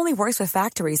 Quince only works with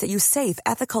factories that use safe,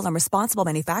 ethical, and responsible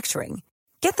manufacturing.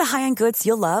 Get the high-end goods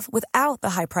you'll love without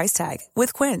the high price tag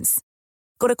with Quince.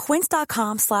 Go to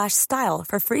quince.com/style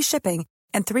for free shipping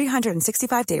and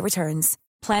 365-day returns.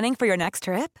 Planning for your next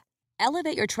trip?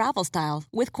 Elevate your travel style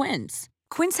with Quince.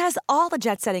 Quince has all the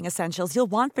jet-setting essentials you'll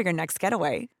want for your next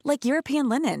getaway, like European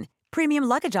linen, premium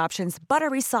luggage options,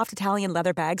 buttery soft Italian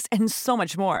leather bags, and so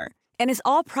much more. And is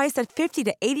all priced at 50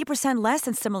 to 80% less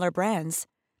than similar brands.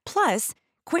 Plus,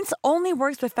 Quince only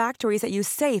works with factories that use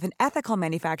safe and ethical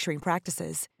manufacturing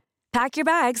practices. Pack your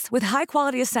bags with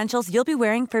high-quality essentials you'll be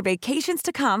wearing for vacations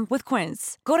to come with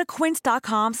Quince. Go to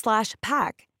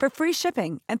quince.com/pack for free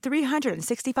shipping and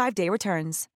 365-day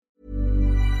returns.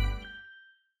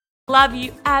 Love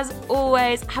you as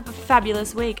always. Have a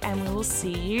fabulous week, and we will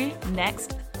see you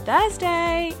next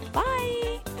Thursday.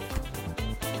 Bye.